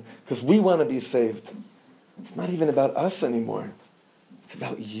Hashem because we want to be saved. It's not even about us anymore. It's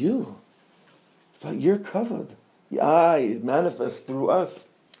about you. It's about your kavod. It manifests through us.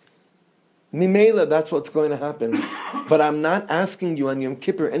 Mimela, that's what's going to happen. But I'm not asking you on Yom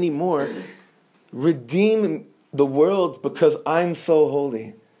Kippur anymore, redeem the world because I'm so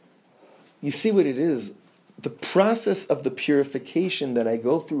holy. You see what it is? The process of the purification that I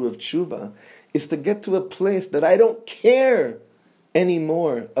go through of tshuva is to get to a place that I don't care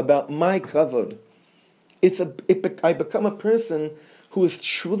anymore about my kavod. I become a person who is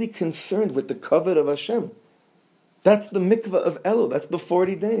truly concerned with the kavod of Hashem. That's the mikvah of Elul. That's the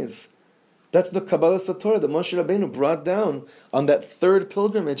 40 days. That's the Kabbalah Satorah that Moshe Rabbeinu brought down on that third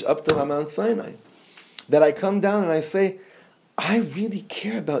pilgrimage up to Mount Sinai. That I come down and I say, I really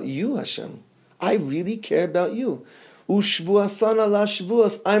care about you, Hashem. I really care about you. Ushvuasana la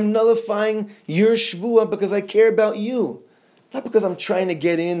shvuas. I'm nullifying your shvuah because I care about you. Not because I'm trying to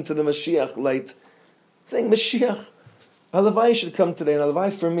get into the Mashiach light. I'm saying, Mashiach, Halavai should come today, and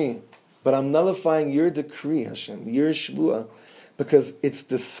Halavai for me. But I'm nullifying your decree, Hashem, your shvuah, because it's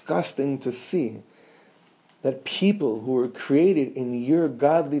disgusting to see that people who were created in your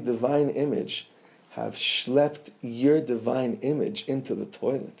godly divine image have schlepped your divine image into the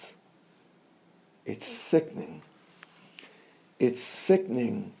toilet. It's sickening. It's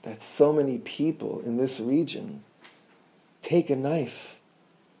sickening that so many people in this region take a knife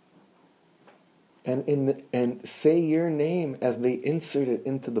and say your name as they insert it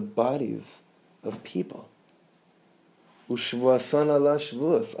into the bodies of people. Ushvuasana la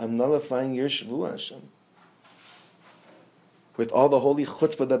shvuas. I'm nullifying your shvuah, Hashem. With all the holy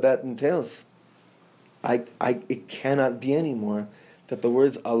chutzpah that entails. It cannot be anymore that the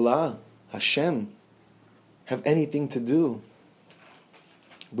words Allah, Hashem, have anything to do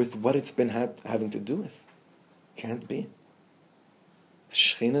with what it's been having to do with. Can't be.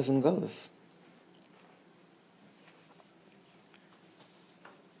 Shechina's and Galus.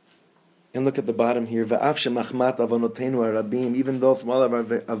 And look at the bottom here. Va'af shemachmat avonotenu harabim. Even though from all of our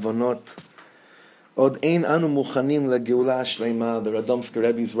avonot, od ein anu muchanim legeula shleima. The Radomsker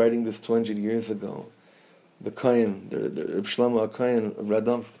Rebbe is writing this 200 years ago. The Kohen, the Reb Shlomo Kohen of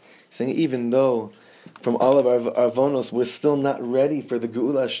Radomsk, saying even though from all of our avonos we're still not ready for the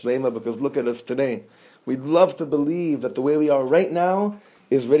geula shleima, because look at us today. We'd love to believe that the way we are right now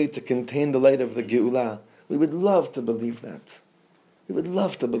is ready to contain the light of the geula. We would love to believe that. We would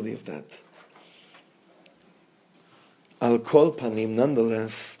love to believe that. Al kol panim,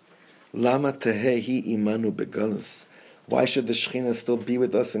 nonetheless, lama tehehi imanu begalus. Why should the Shechina still be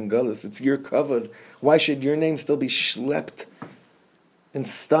with us in Galus? It's your kavod. Why should your name still be schlepped and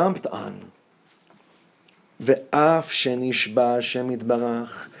stomped on? Ve'af shenishba Hashem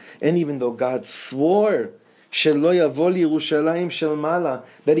yitbarach. And even though God swore Shelo yavo Yerushalayim shel mala,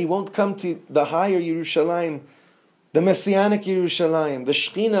 that he won't come to the higher Yerushalayim, the Messianic Yerushalayim, the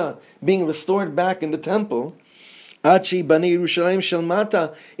Shechina being restored back in the temple. Achi bani Yerushalayim shel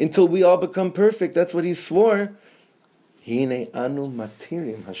mata, until we all become perfect. That's what he swore. Hine anu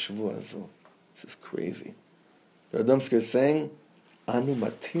matirim hashvu azu. This is crazy. The Radomsker is saying, anu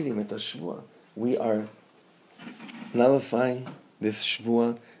matirim et hashvua. We are nullifying this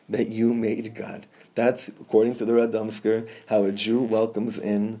shvua that you made, God. That's, according to the Radomsker, how a Jew welcomes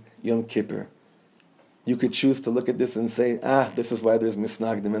in Yom Kippur. You could choose to look at this and say, this is why there's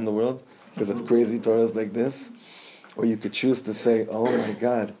misnagdim in the world, because of crazy Torahs like this. Or you could choose to say, oh my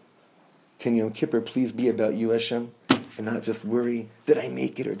God, can Yom Kippur please be about you, Hashem, and not just worry, did I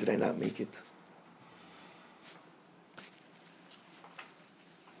make it or did I not make it?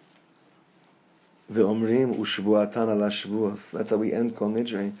 Ve'omrim u'shvuatan ala shvuos. That's how we end Kol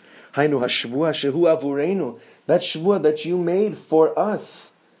Nidrei. Hainu hashvua shehu avureinu. That shvua that you made for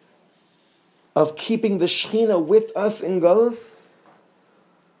us, of keeping the Shechina with us in Galus,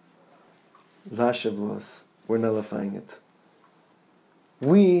 Vashavuos. We're nullifying it.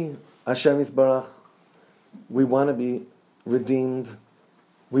 We, Hashem Yisbarach, we want to be redeemed.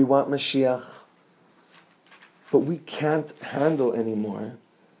 We want Mashiach. But we can't handle anymore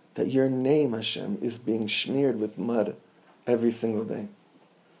that your name, Hashem, is being smeared with mud every single day.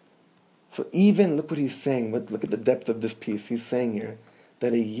 So even, look what he's saying, look at the depth of this piece. He's saying here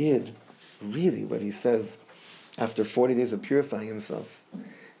that a Yid, really what he says, after 40 days of purifying himself,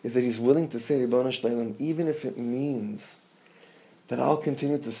 is that he's willing to say, Ribono Shel Olam, even if it means that I'll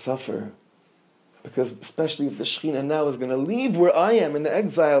continue to suffer, because especially if the Shekhinah now is going to leave where I am in the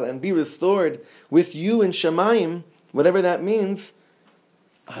exile and be restored with you in Shemayim, whatever that means,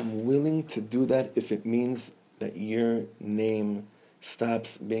 I'm willing to do that if it means that your name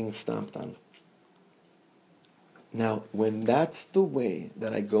stops being stomped on. Now, when that's the way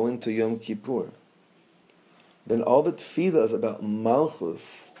that I go into Yom Kippur, then all the tefillah about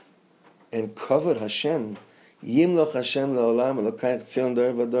Malchus and Kavod Hashem, Yimloch Hashem La'olam Elokayach Tzion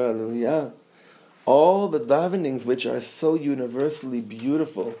Dor V'Dor Hallelujah, all the davenings which are so universally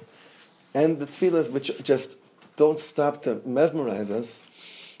beautiful, and the tefillahs which just don't stop to mesmerize us,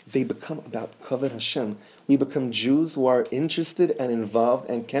 they become about Kavod Hashem. We become Jews who are interested and involved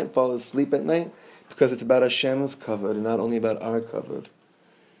and can't fall asleep at night because it's about Hashem's kavod and not only about our kavod.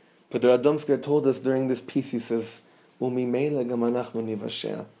 But the Radomsker told us during this piece, he says, we know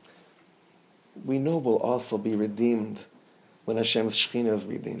we'll also be redeemed when Hashem's Shekhinah is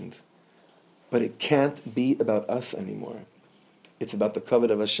redeemed. But it can't be about us anymore. It's about the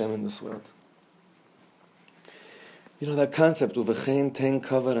kavod of Hashem in this world. You know that concept, Uvechein ten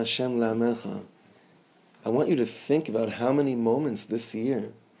kavod Hashem la'amecha. I want you to think about how many moments this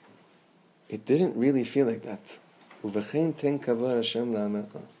year it didn't really feel like that. Uvechein ten kavod Hashem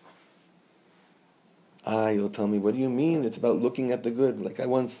la'amecha. You'll tell me, what do you mean? It's about looking at the good. Like I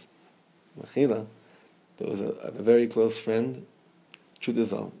once, Mechila, there was a very close friend, truth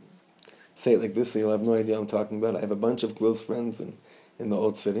is all. Say it like this so you'll have no idea what I'm talking about. I have a bunch of close friends in the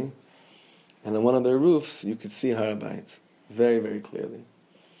old city. And on one of their roofs, you could see Har HaBayit very, very clearly.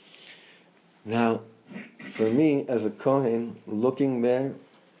 Now, for me, as a Kohen, looking there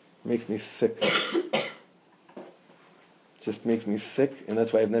makes me sick. Just makes me sick, and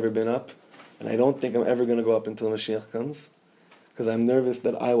that's why I've never been up. And I don't think I'm ever going to go up until Mashiach comes, because I'm nervous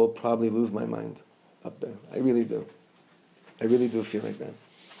that I will probably lose my mind up there. I really do. I really do feel like that.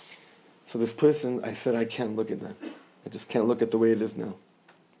 So this person, I said, I can't look at that. I just can't look at the way it is now.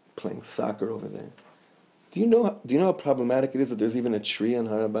 Playing soccer over there. Do you know how problematic it is that there's even a tree on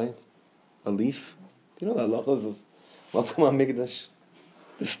Har HaBayit? A leaf? Do you know the halachos of Welcome HaMikdash?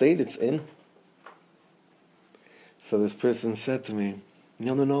 The state it's in? So this person said to me,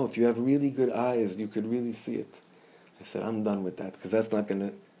 no, if you have really good eyes, you could really see it. I said, I'm done with that, because that's not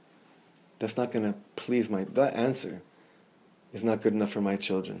gonna please that answer is not good enough for my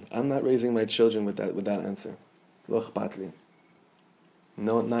children. I'm not raising my children with that answer. Lo chpatli.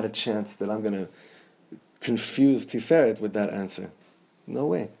 No, not a chance that I'm going to confuse Tiferet with that answer. No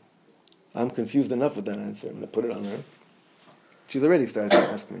way. I'm confused enough with that answer. I'm going to put it on her. She's already started to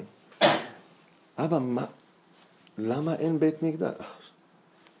ask me, Abba, lama en Beit Mikdash?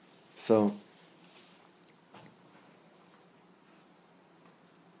 So,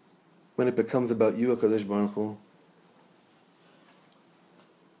 when it becomes about you, HaKadosh Baruch Hu,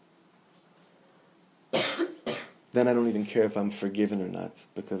 then I don't even care if I'm forgiven or not,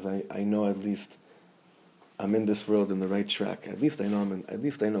 because I know at least I'm in this world in the right track. At least I know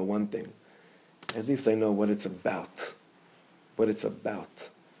one thing. At least I know what it's about. What it's about.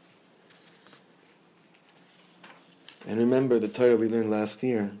 And remember the Torah we learned last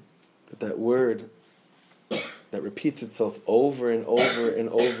year, that word that repeats itself over and over and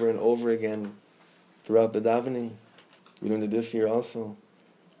over and over again throughout the davening. We learned it this year also.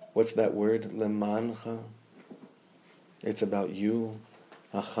 What's that word? Lemancha. It's about you.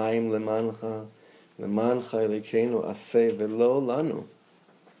 Achaim lemancha. Lemancha elekeinu aseh velo lanu.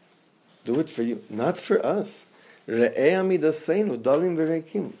 Do it for you, not for us. Re'eh amidaseinu dalim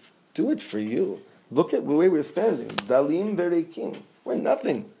v'reikim. Do it for you. Look at the way we're standing. Dalim v'reikim. We're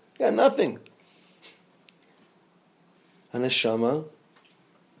nothing. Got nothing. Haneshama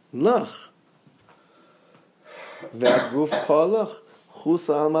lach. Ve'aguf palach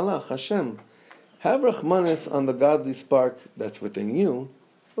chusa al malach. Hashem, have rachmanis on the godly spark that's within you.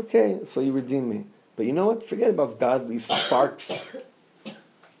 Okay, so you redeem me. But you know what? Forget about godly sparks.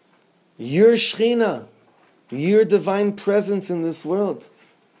 Your Shechina, your divine presence in this world.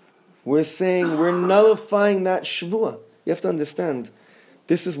 We're saying, we're nullifying that Shvuah. You have to understand,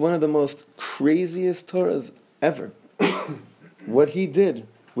 this is one of the most craziest Torahs ever. What he did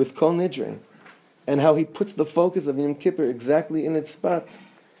with Kol Nidrei, and how he puts the focus of Yom Kippur exactly in its spot,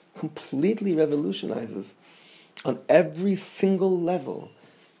 completely revolutionizes on every single level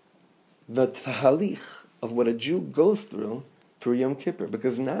the tahalich of what a Jew goes through Yom Kippur.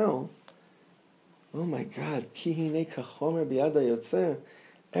 Because now, oh my God, ki hinei kachomer biyada yotzeh,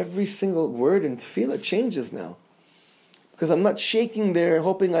 every single word in tefillah changes now. Because I'm not shaking there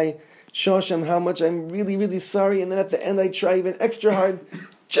hoping I show Hashem how much I'm really, really sorry, and then at the end I try even extra hard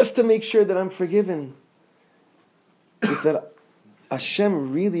just to make sure that I'm forgiven. Is that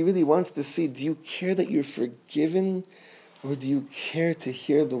Hashem really, really wants to see, do you care that you're forgiven, or do you care to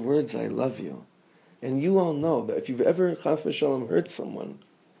hear the words, I love you? And you all know that if you've ever, chas v'shalom, hurt someone,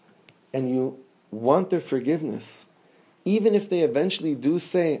 and you want their forgiveness, even if they eventually do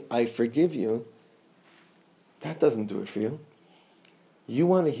say, I forgive you, that doesn't do it for you. You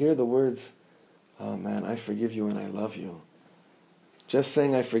want to hear the words, oh man, I forgive you and I love you. Just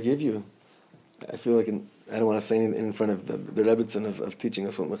saying I forgive you, I feel like I don't want to say anything in front of the Rebbitzin of teaching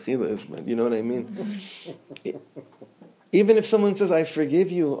us what Mechila is, but you know what I mean? Even if someone says, I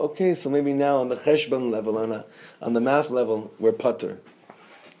forgive you, okay, so maybe now on the cheshbon level, on the math level, we're patur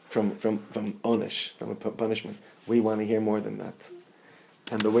from onish, from a punishment. We want to hear more than that.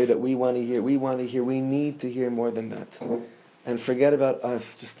 And the way that we need to hear more than that. And forget about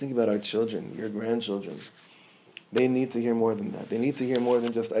us. Just think about our children, your grandchildren. They need to hear more than that. They need to hear more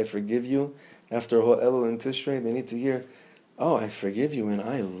than just, I forgive you. After Elul and Tishrei, they need to hear, oh, I forgive you and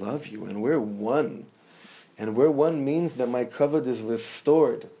I love you and we're one. And we're one means that my kavod is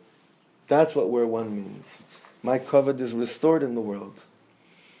restored. That's what we're one means. My kavod is restored in the world.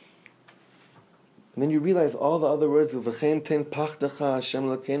 And then you realize all the other words, V'chein ten pachdecha Hashem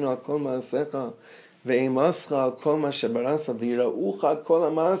Elokeinu al kol ma'asecha ve'emascha al kol ma shebarasa v'yiraucha kol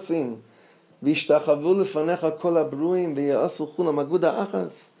ha'ma'asim v'yishtachavu lefanecha kol ha'bruim v'ya'asu chula maguda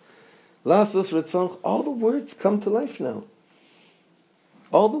achas la'asos retzonch. All the words come to life now.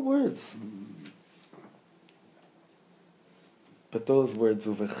 All the words. But those words,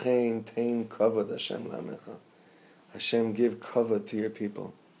 V'chein ten kavod Hashem la'amecha. Hashem, give kavod to your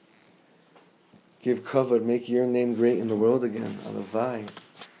people. Give kavod, make your name great in the world again. Alavai,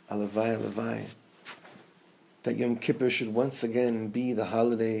 alavai, alavai. That Yom Kippur should once again be the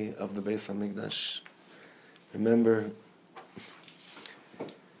holiday of the Beis HaMikdash. Remember,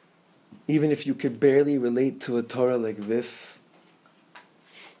 even if you could barely relate to a Torah like this,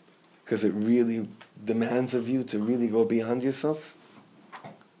 because it really demands of you to really go beyond yourself,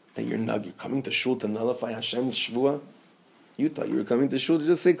 that you're coming to shul to nullify Hashem's shvuah. You thought you were coming to shul to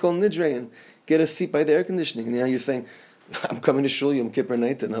just say Kol Nidrei and get a seat by the air conditioning. And now you're saying, I'm coming to shul Yom Kippur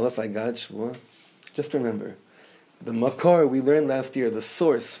night to nullify God's shvuah. Just remember, the makar we learned last year, the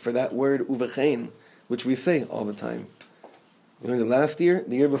source for that word uvechein, which we say all the time. We learned it last year,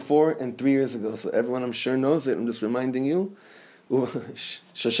 the year before, and 3 years ago. So everyone I'm sure knows it. I'm just reminding you.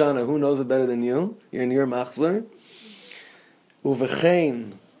 Shoshana, who knows it better than you? You're in your machzor.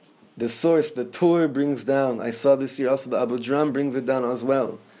 Uvechein, the source, the Torah brings down. I saw this year also the Abu Dram brings it down as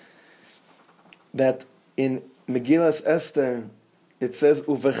well. That in Megillas Esther, it says,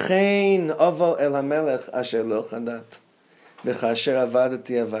 Uvechein avo el hamelech asher lo chadat. V'chasher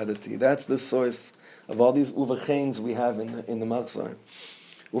avadati avadati. That's the source of all these uvecheins we have in the Machzor.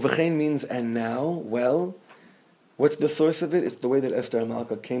 Uvechein means, and now, well, what's the source of it? It's the way that Esther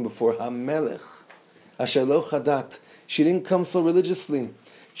HaMalka came before Hamelech. Asher lo chadat. She didn't come so religiously.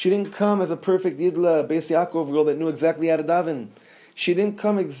 She didn't come as a perfect Yidla, Beis Yaakov girl that knew exactly how to daven. She didn't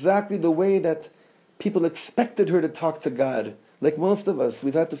come exactly the way that people expected her to talk to God. Like most of us,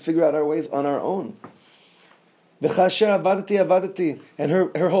 we've had to figure out our ways on our own. V'chasher avadati, avadati. And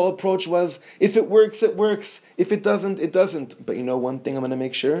her whole approach was, if it works, it works. If it doesn't, it doesn't. But you know one thing I'm going to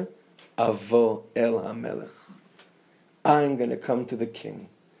make sure? Avo el hamelech. I'm going to come to the king.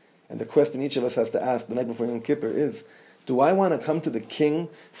 And the question each of us has to ask the night before Yom Kippur is, do I want to come to the king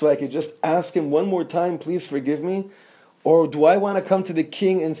so I could just ask him one more time, please forgive me? Or do I want to come to the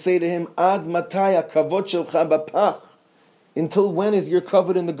king and say to him, Ad mataya kavod shelcha bapach? Until when is your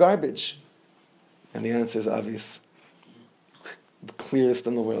kavod in the garbage? And the answer is obvious. The clearest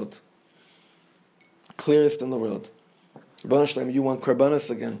in the world. Clearest in the world. Rebbeinu Shalom, you want korbanos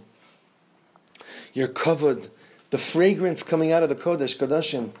again. Your kavod, the fragrance coming out of the Kodesh,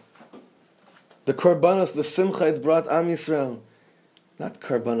 Kodashim. The korbanos, the simcha it brought Am Yisrael. Not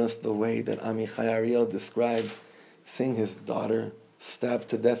korbanos the way that Amichai Ariel described, seeing his daughter stabbed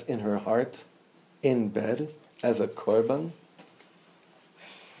to death in her heart, in bed, as a korban.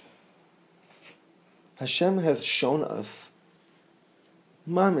 Hashem has shown us,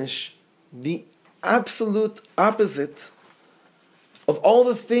 mamish, the absolute opposite of all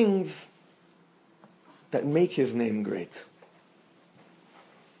the things that make his name great.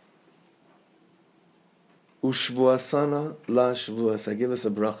 Ushvuasana la shvuas. I give us a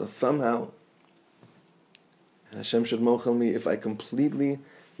bracha somehow. And Hashem should mochel me if I completely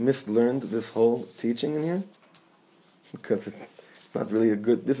mislearned this whole teaching in here. Because it's not really a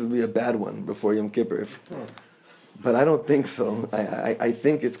good, this would be a bad one before Yom Kippur. But I don't think so. I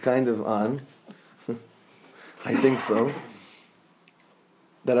think it's kind of on. I think so.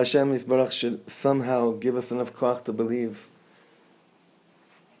 That Hashem Yisbarach should somehow give us enough koach to believe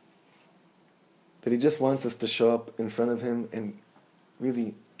that He just wants us to show up in front of Him and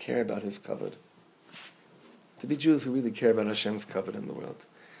really care about His kavod. To be Jews who really care about Hashem's kavod in the world.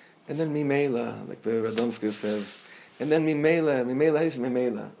 And then Mimela, like the Radomska says, and then Mimela, how is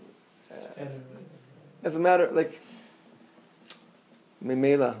Mimela? As a matter, like,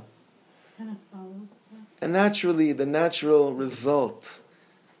 Mimela. Kind of follows that. And naturally, the natural result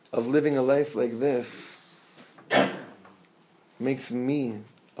of living a life like this makes me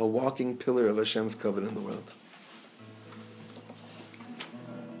a walking pillar of Hashem's kavod in the world.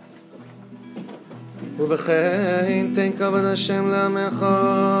 Uvechein ten kavod Hashem lamecha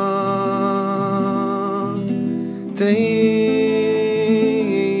teila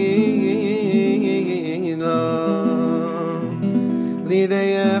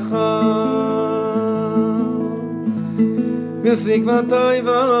lideyecha v'sikva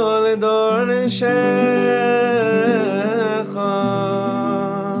toiva ledor neshecha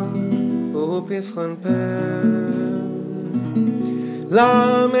u'pischon peh la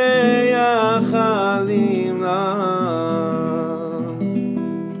meyachalim la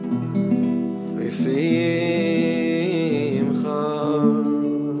v'simcha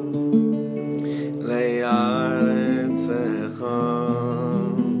le'aretzecha.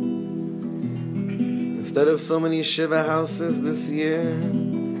 Instead of so many Shiva houses this year,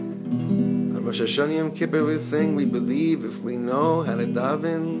 on Rosh Hashanah Yom Kippur we're saying we believe if we know how to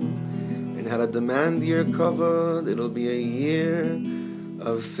daven and how to demand your kavod, it'll be a year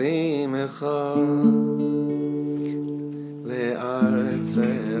of simcha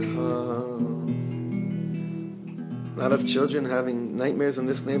le'aretzecha. A lot of children having nightmares in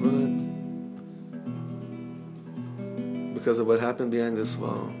this neighborhood because of what happened behind this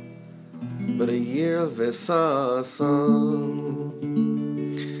wall. But a year of Vesasam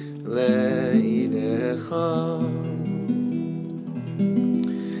le'idecha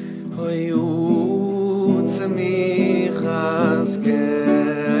hoyu tzemichas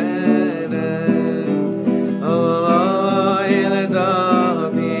keren oy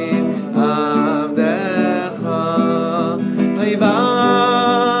leDavid avdecha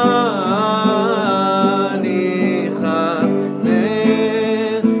vanichas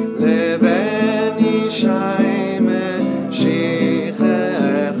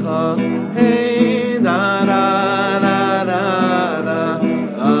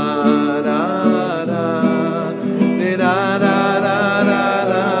da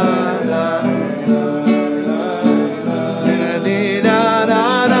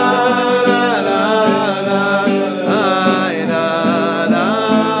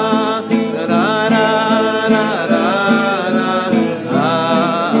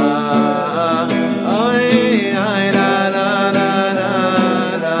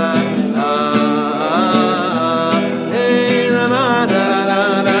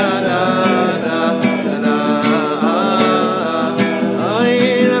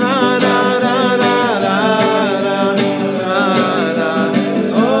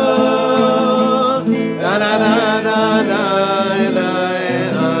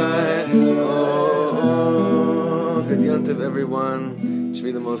It should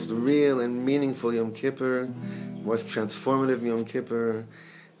be the most real and meaningful Yom Kippur, most transformative Yom Kippur,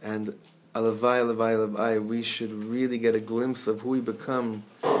 and alavai, we should really get a glimpse of who we become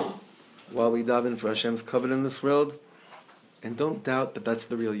while we daven for Hashem's covenant in this world, and don't doubt that that's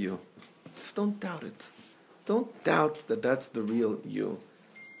the real you. Just don't doubt it. Don't doubt that that's the real you.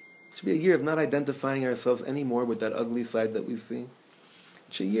 It should be a year of not identifying ourselves anymore with that ugly side that we see. It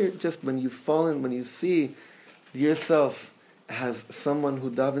should be a year just when you see yourself as someone who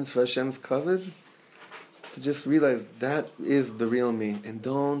davens for Hashem's covenant, to just realize that is the real me, and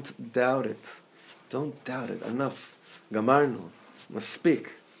don't doubt it. Don't doubt it. Enough. Gamarnu.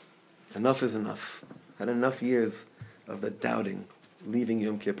 Maspik. Enough is enough. Had enough years of the doubting, leaving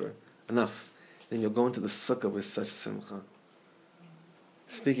Yom Kippur. Enough. Then you'll go into the sukkah with such simcha.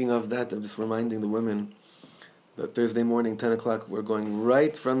 Speaking of that, I'm just reminding the women that Thursday morning, 10 o'clock, we're going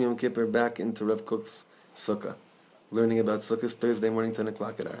right from Yom Kippur back into Rav Kook's sukkah. Learning about sukkahs Thursday morning, 10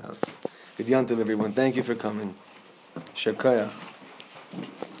 o'clock at our house. Good Yantiv, everyone. Thank you for coming. Shekayach.